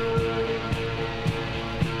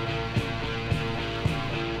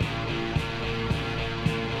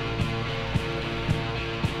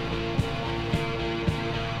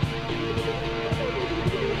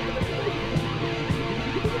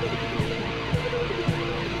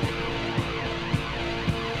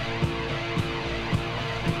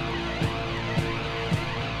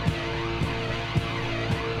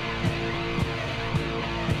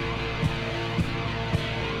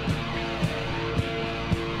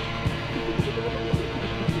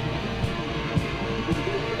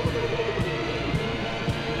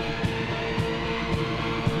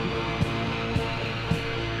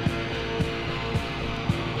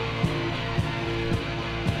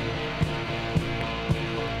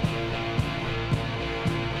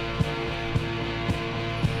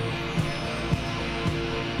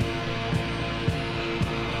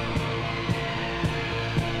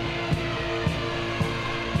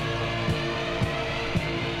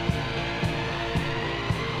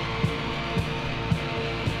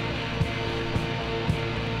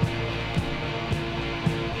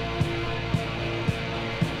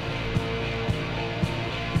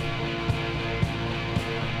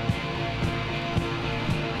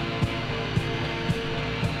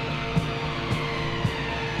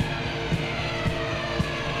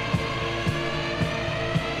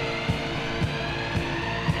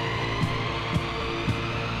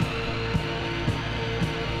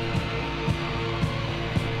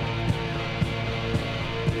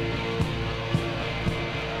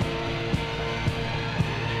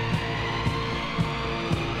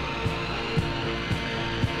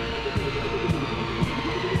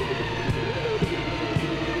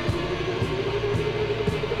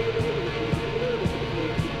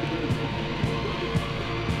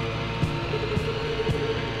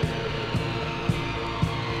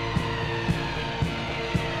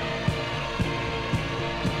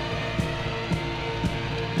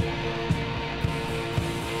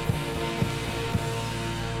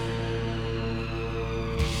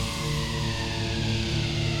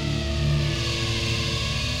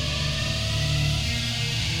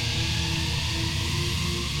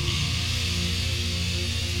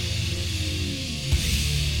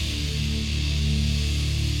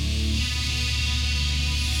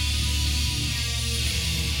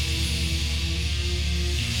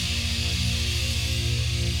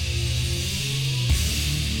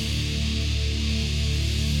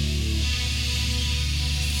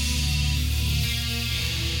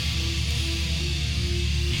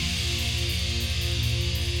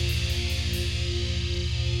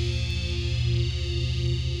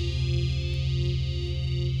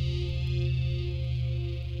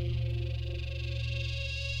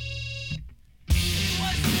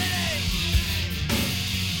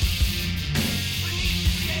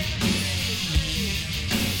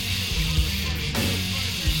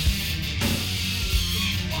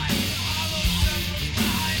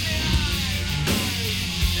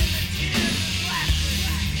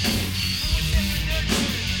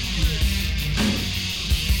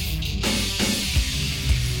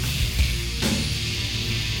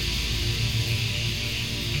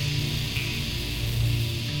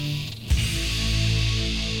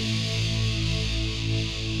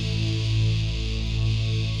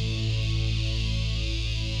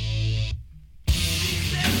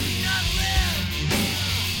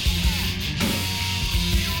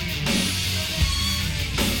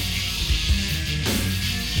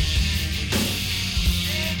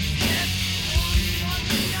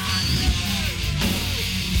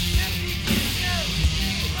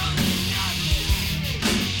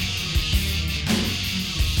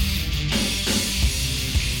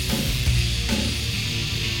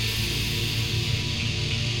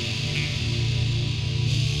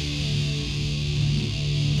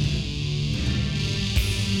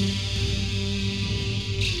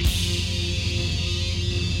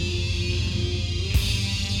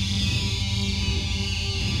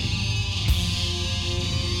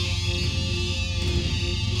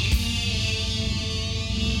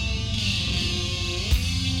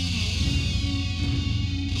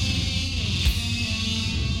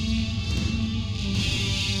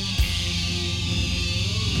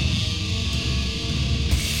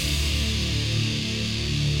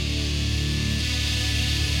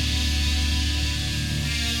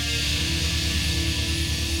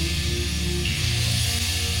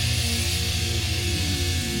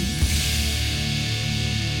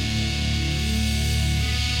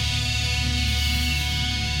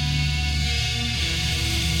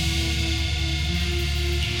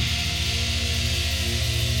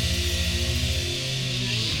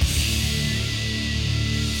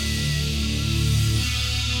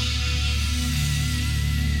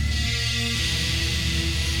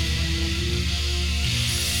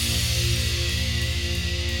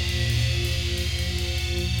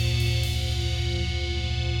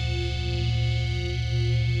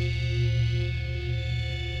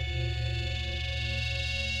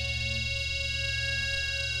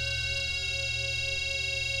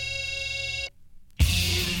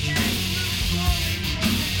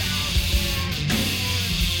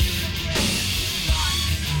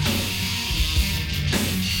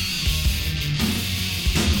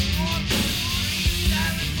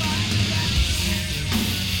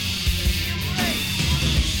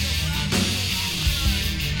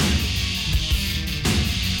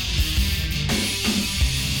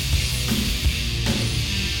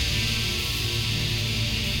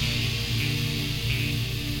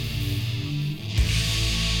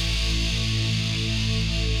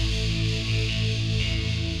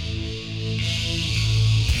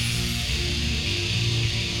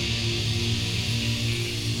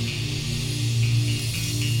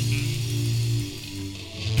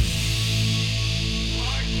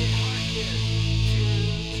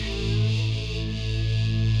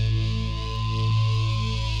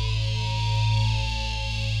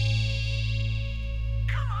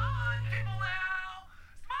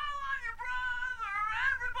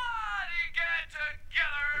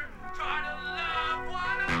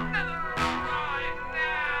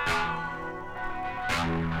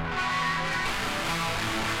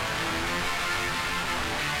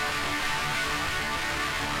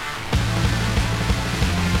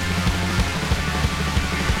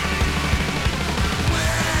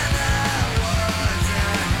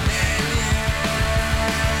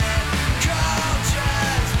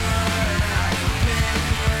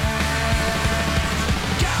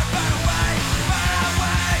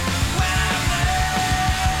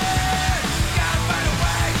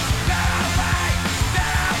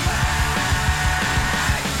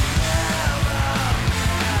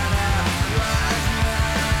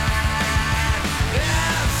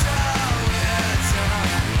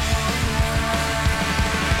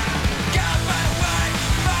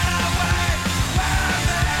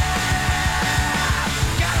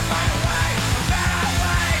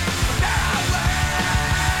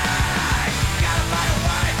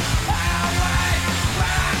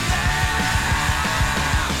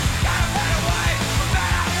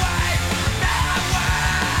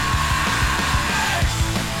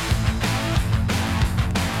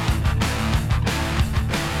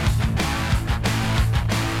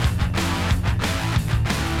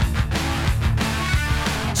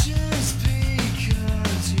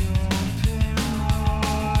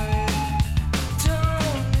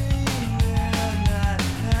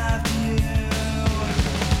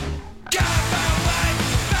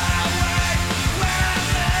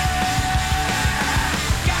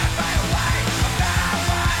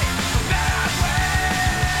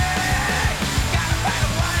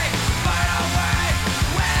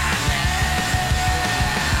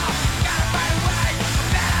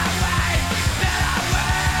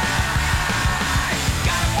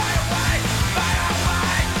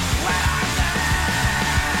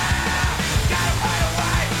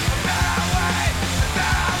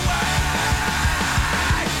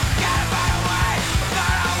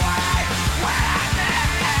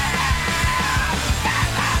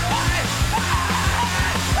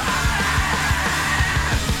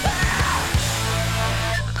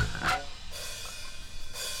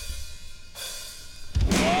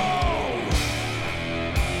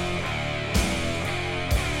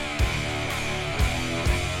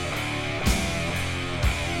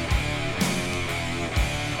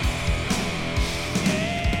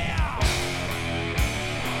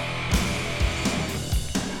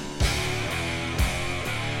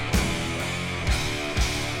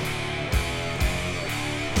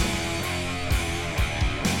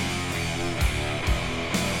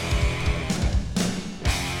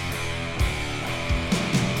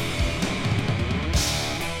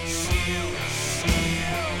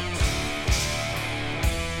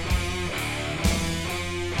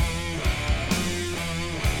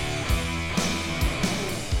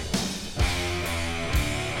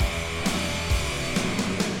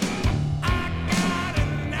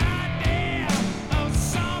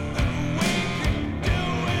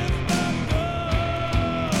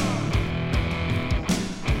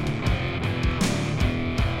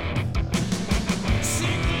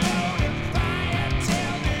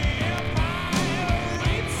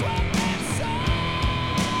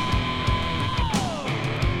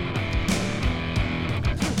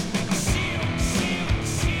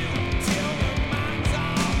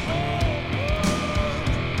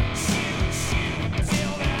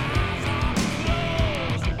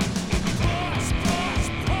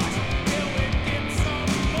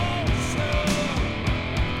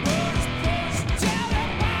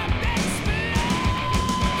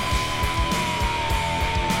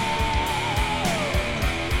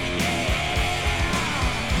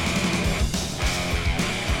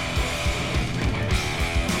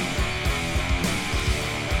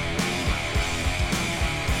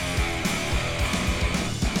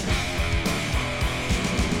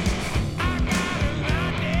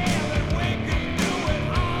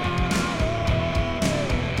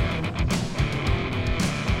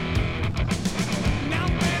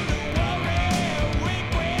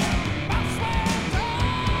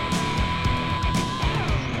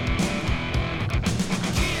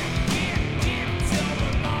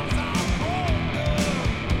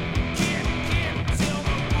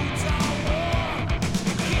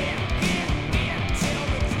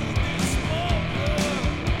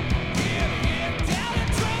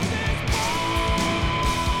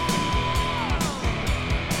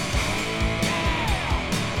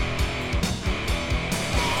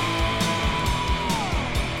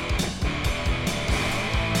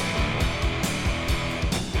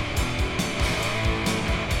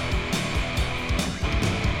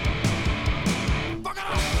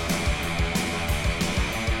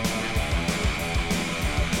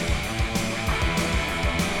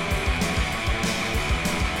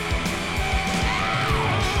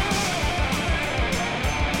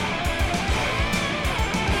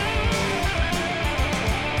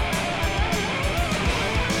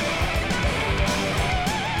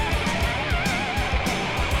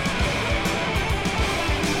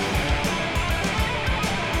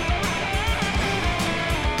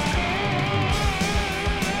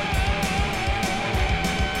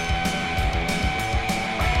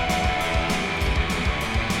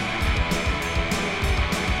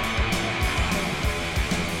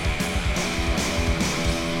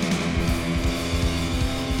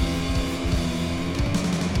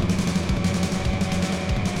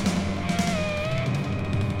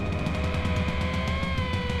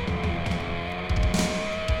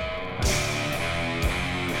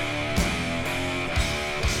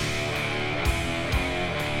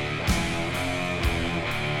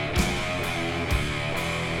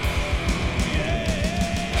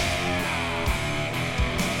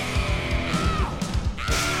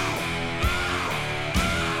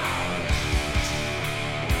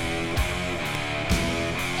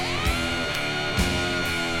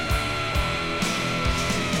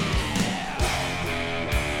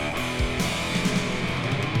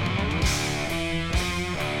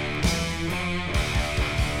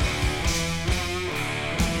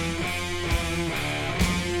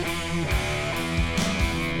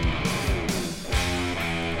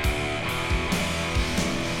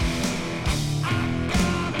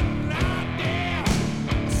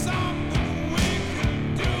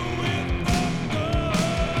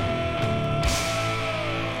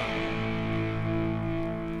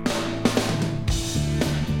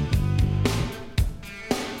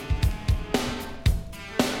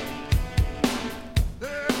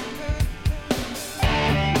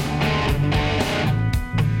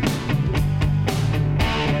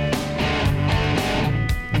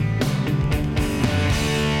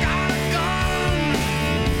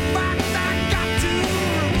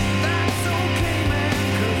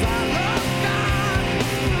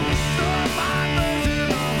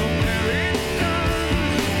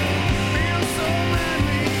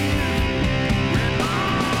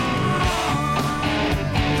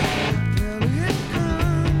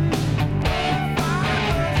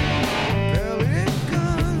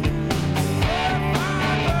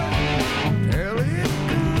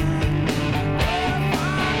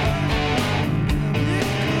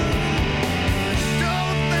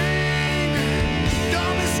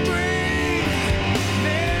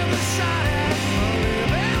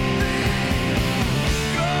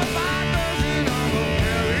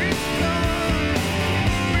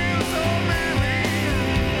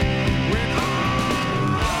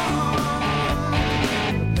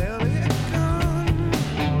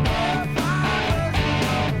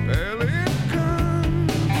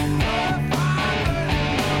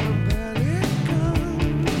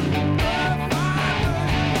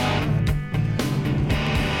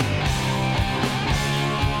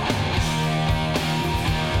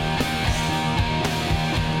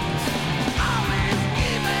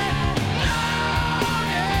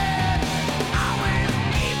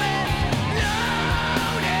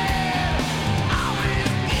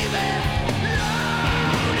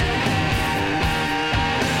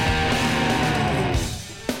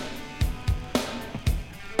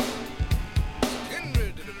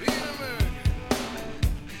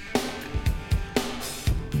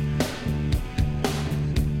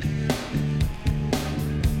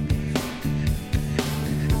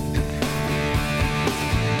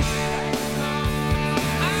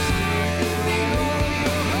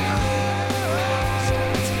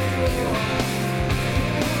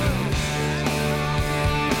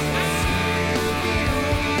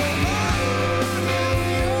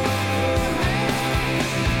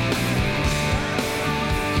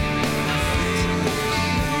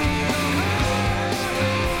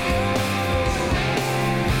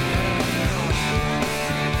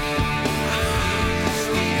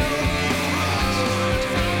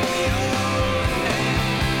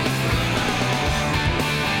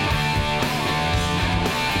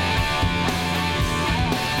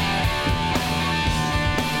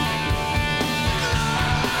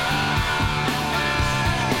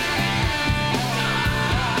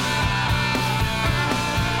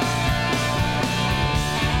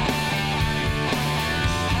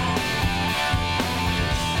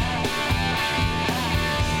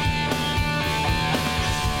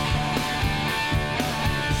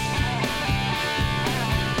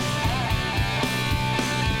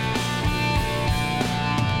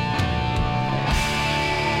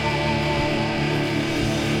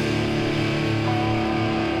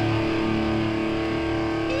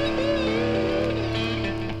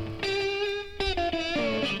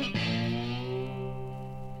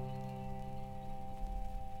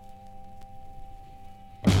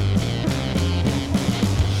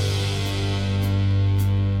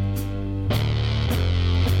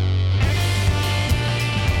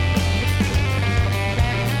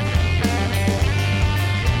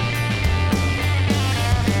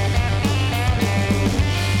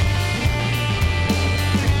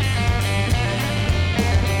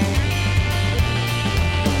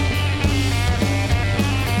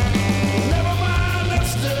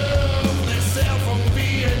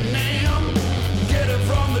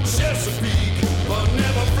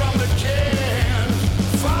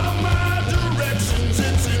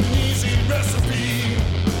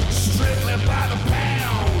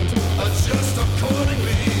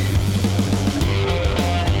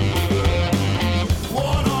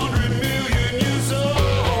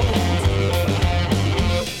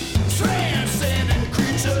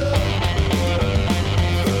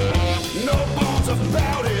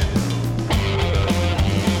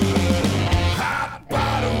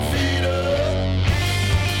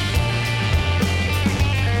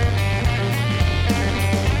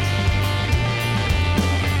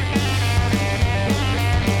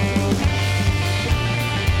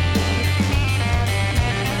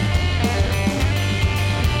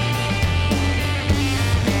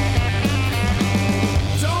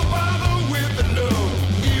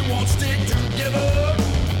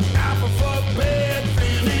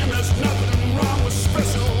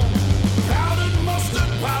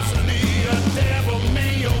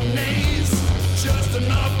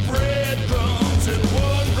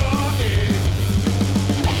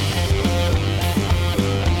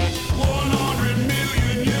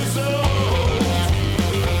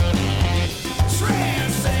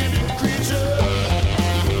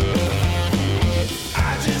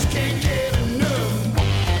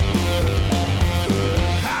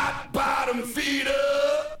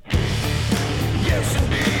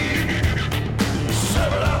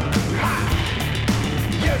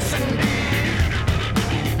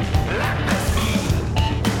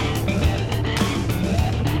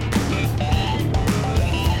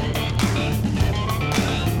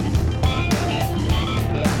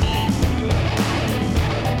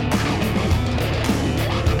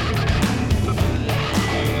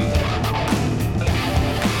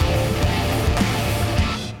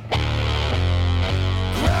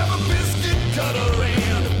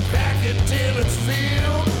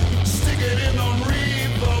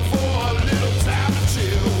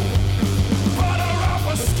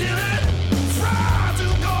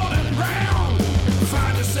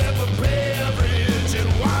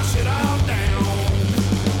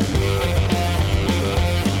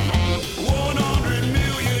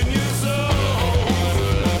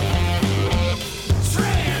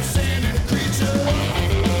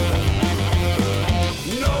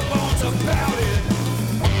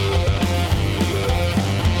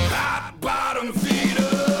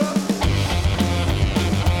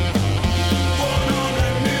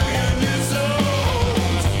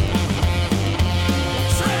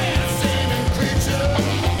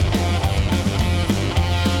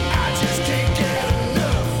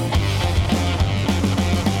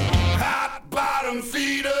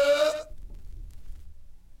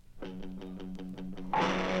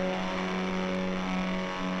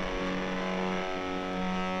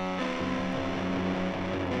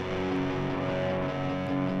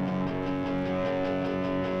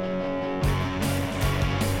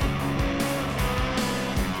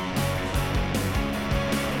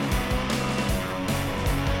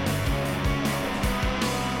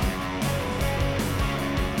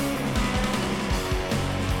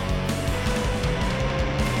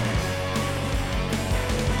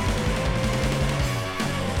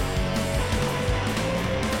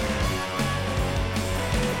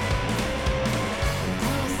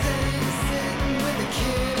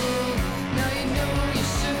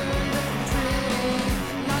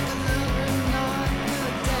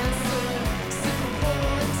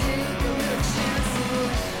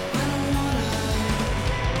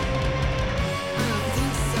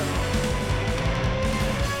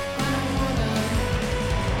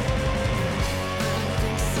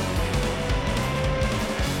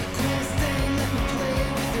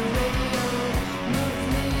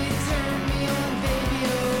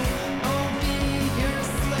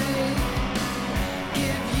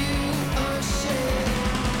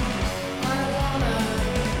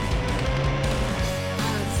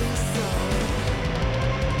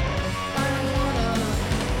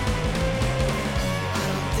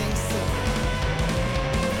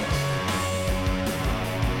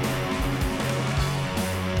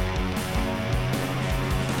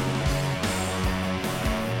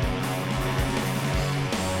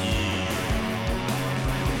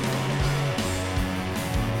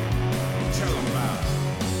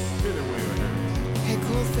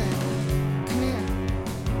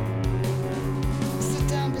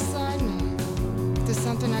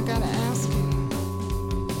 something I gotta ask you.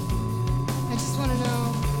 I just wanna know,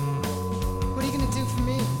 what are you gonna do for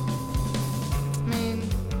me? I mean,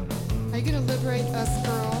 are you gonna liberate us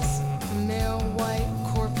girls from male, white,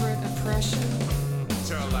 corporate oppression?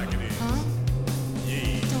 Tell like it is. Huh?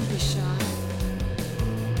 Yeah. Don't be shy.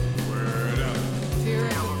 Word up. Fear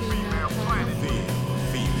of the female planet.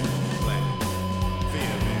 Feel black.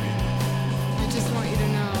 Feel, baby. I just want you to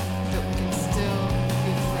know that we can still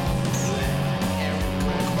be friends.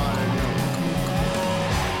 Come on,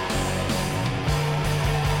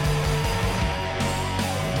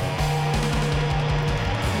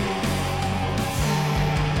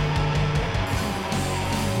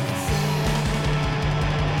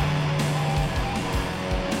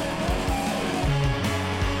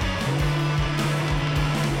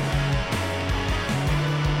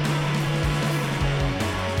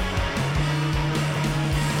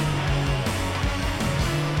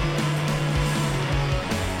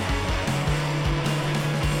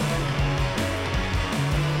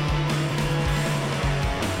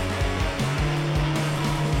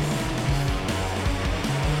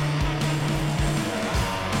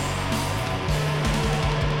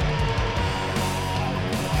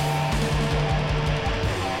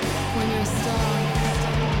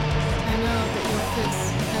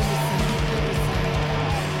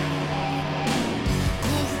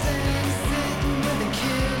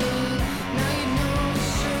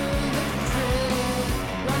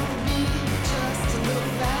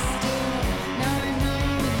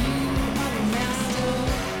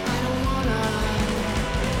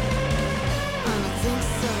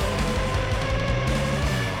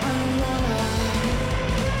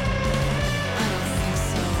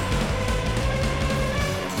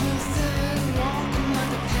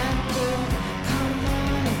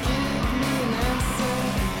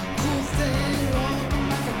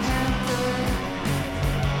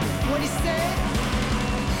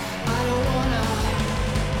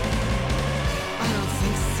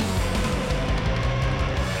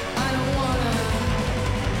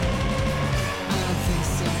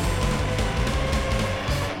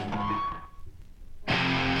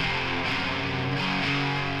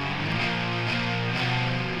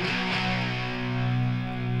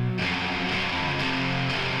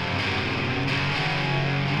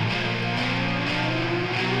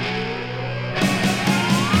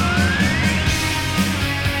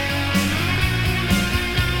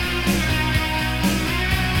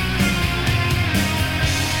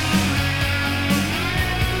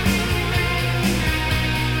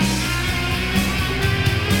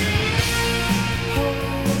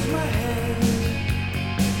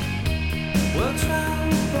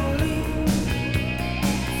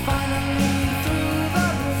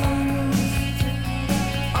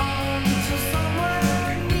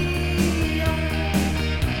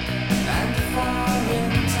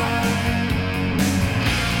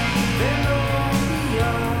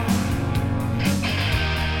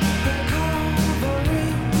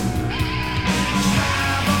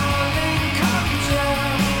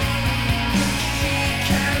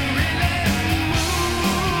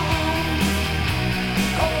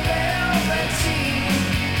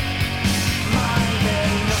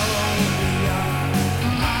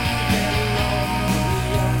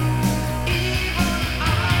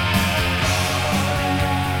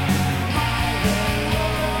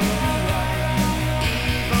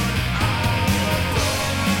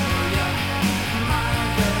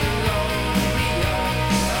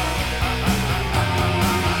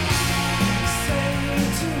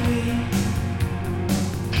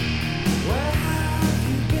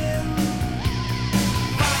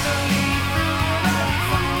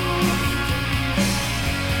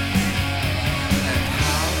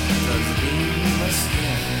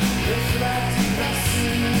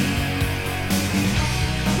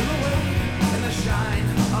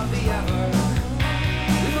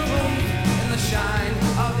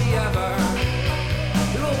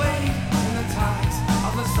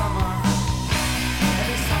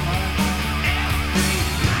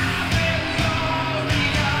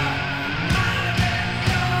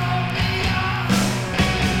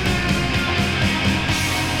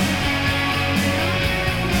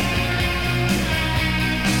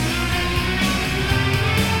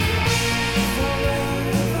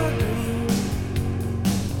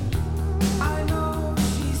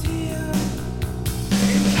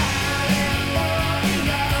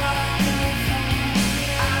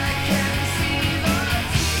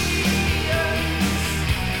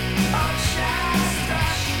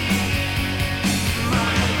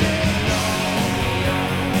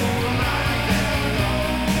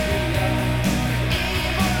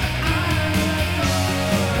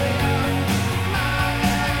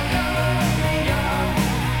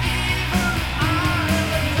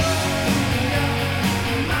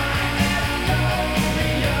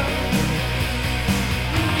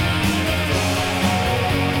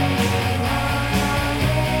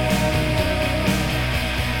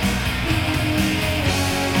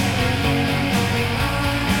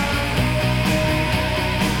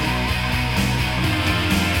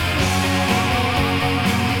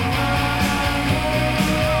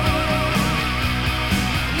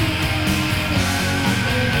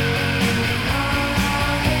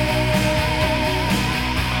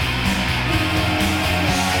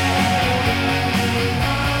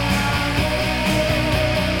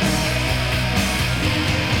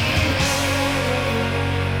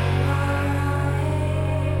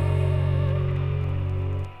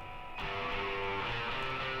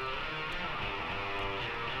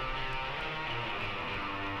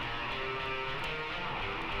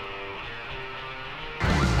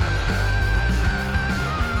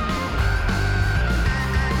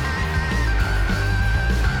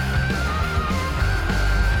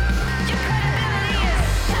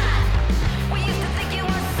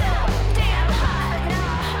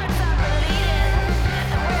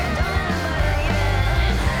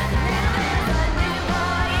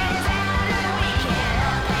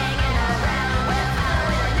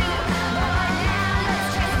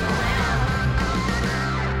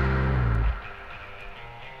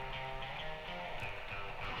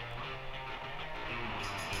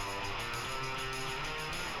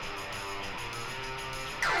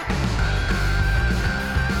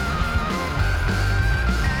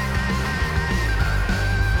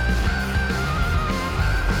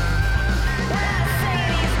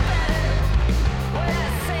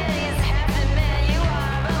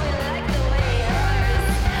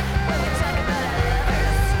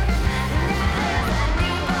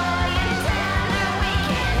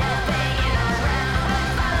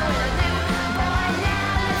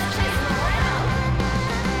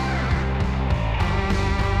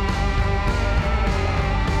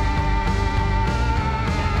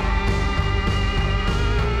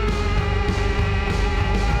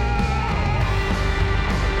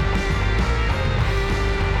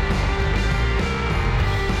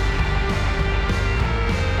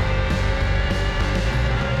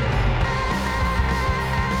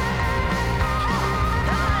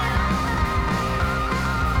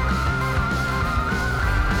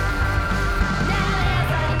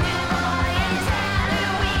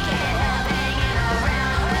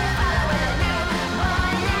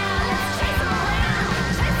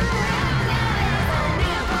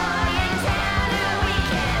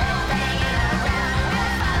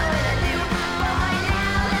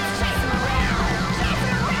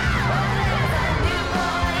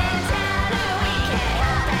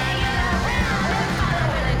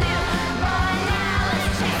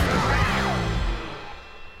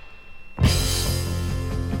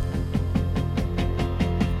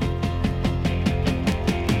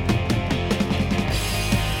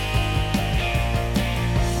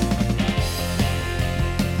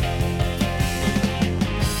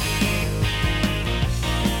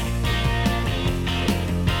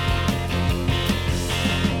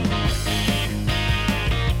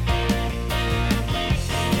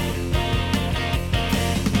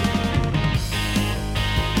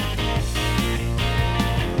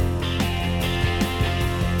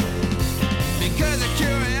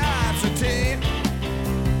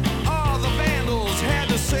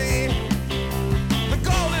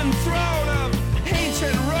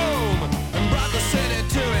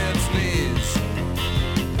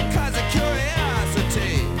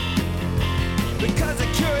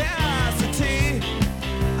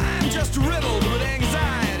 just riddled with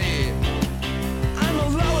anxiety. I'm the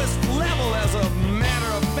lowest level as a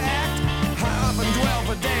matter of fact. I often dwell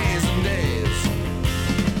for days and days.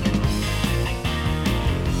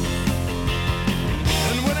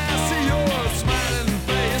 And when I see your smiling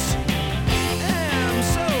face, I'm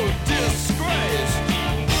so disgraced.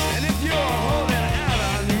 And if you're holding out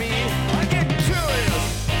on me, I get curious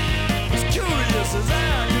as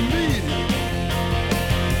I can be.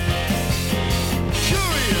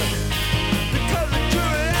 Curious because of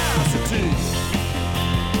curiosity.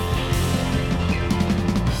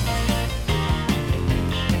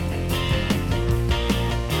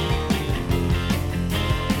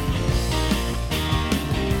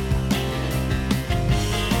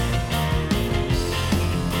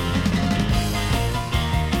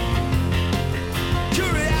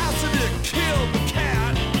 Curiosity killed the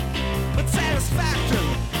cat, but satisfaction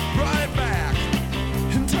brought it back.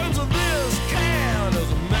 In terms of this cat,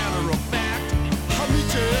 as a matter of fact, I'll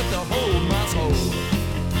meet you at the whole mouse hole.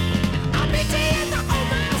 I'll meet you at the whole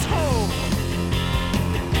mouse hole.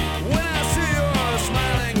 When I see your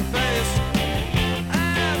smiling face,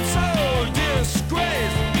 I'm so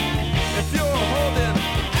disgraced. If you're holding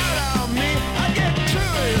out on me, I get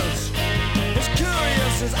curious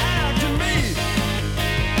as I can be.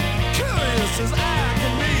 Curious as I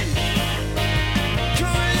can be.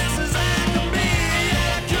 Curious as I can be.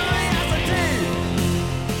 Yeah, curiosity.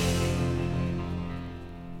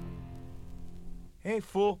 Hey,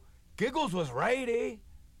 fool. Giggles was right, eh?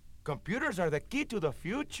 Computers are the key to the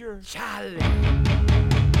future. Charlie. I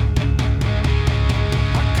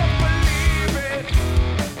can't believe it.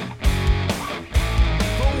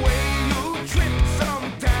 The way you trip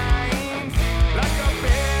sometimes, like a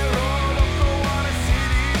barrel up on a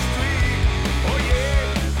city street. Oh yeah.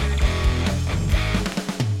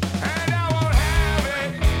 And I won't have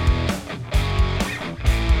it.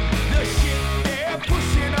 The shit they're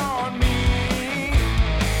pushing on me.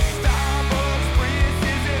 Starbucks,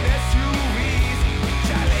 Priuses, and SUVs.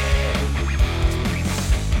 Charlie.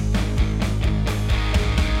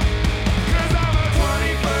 'Cause I'm a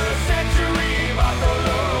 21st century vato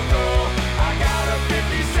loco. I got a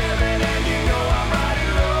 57 and you know I'm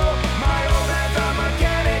riding low. My old man's a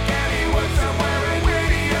mechanic and he works somewhere in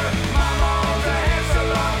Whittier. My mom's a hair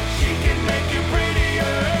salon, she can make you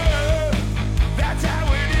prettier. That's how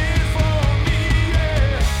it is for me,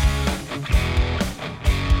 yeah.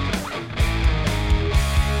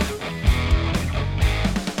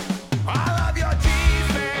 I love your cheese,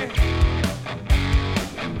 man.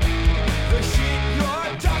 The shit you're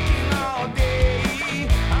talking all day.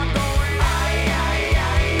 I'm going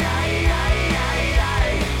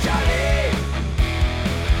Charlie.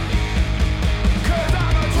 'Cause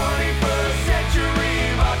I'm a 21st century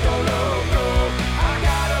vato loco. I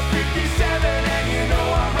got a 57 and you know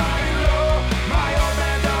I'm riding low. My old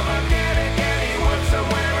man's a mechanic and he works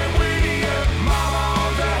somewhere in Whittier. Mama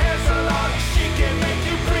owns a hair salon, she can make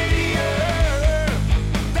you prettier.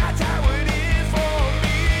 That's how it is for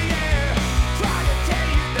me, yeah. Try to tell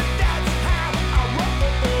you that that's how I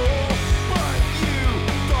roll, but you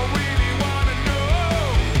don't really wanna know.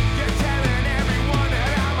 You're telling everyone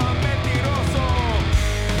that I'm a mentiroso.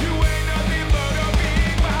 You ain't nothing but a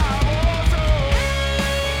big baboso.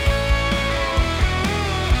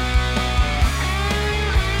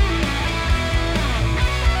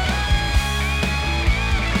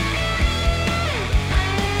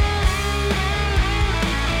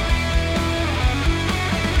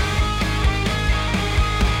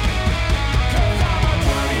 Cause I'm a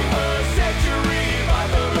 21st century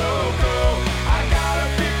vato loco. I got a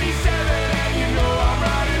 57 and you know I'm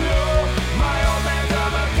riding low. My old man's a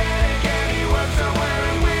mechanic and he works somewhere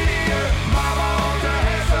in Whittier. Mama owns a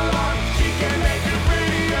hair salon, she can make you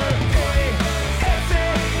prettier. Hey,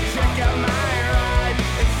 check out my ride.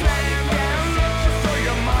 It's slam down so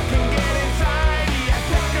your mom can get inside. Yeah,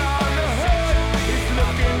 check on the hood, it's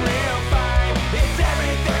looking real fine. It's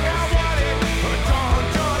everything I wanted, but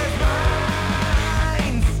don't it's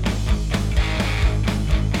mine.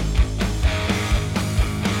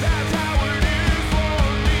 That's how it is for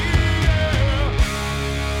me, yeah.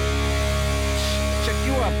 Check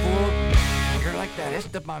you out, fool. You're like that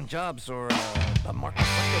Esteban Jobs or the Marcus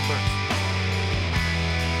Zuckerberg.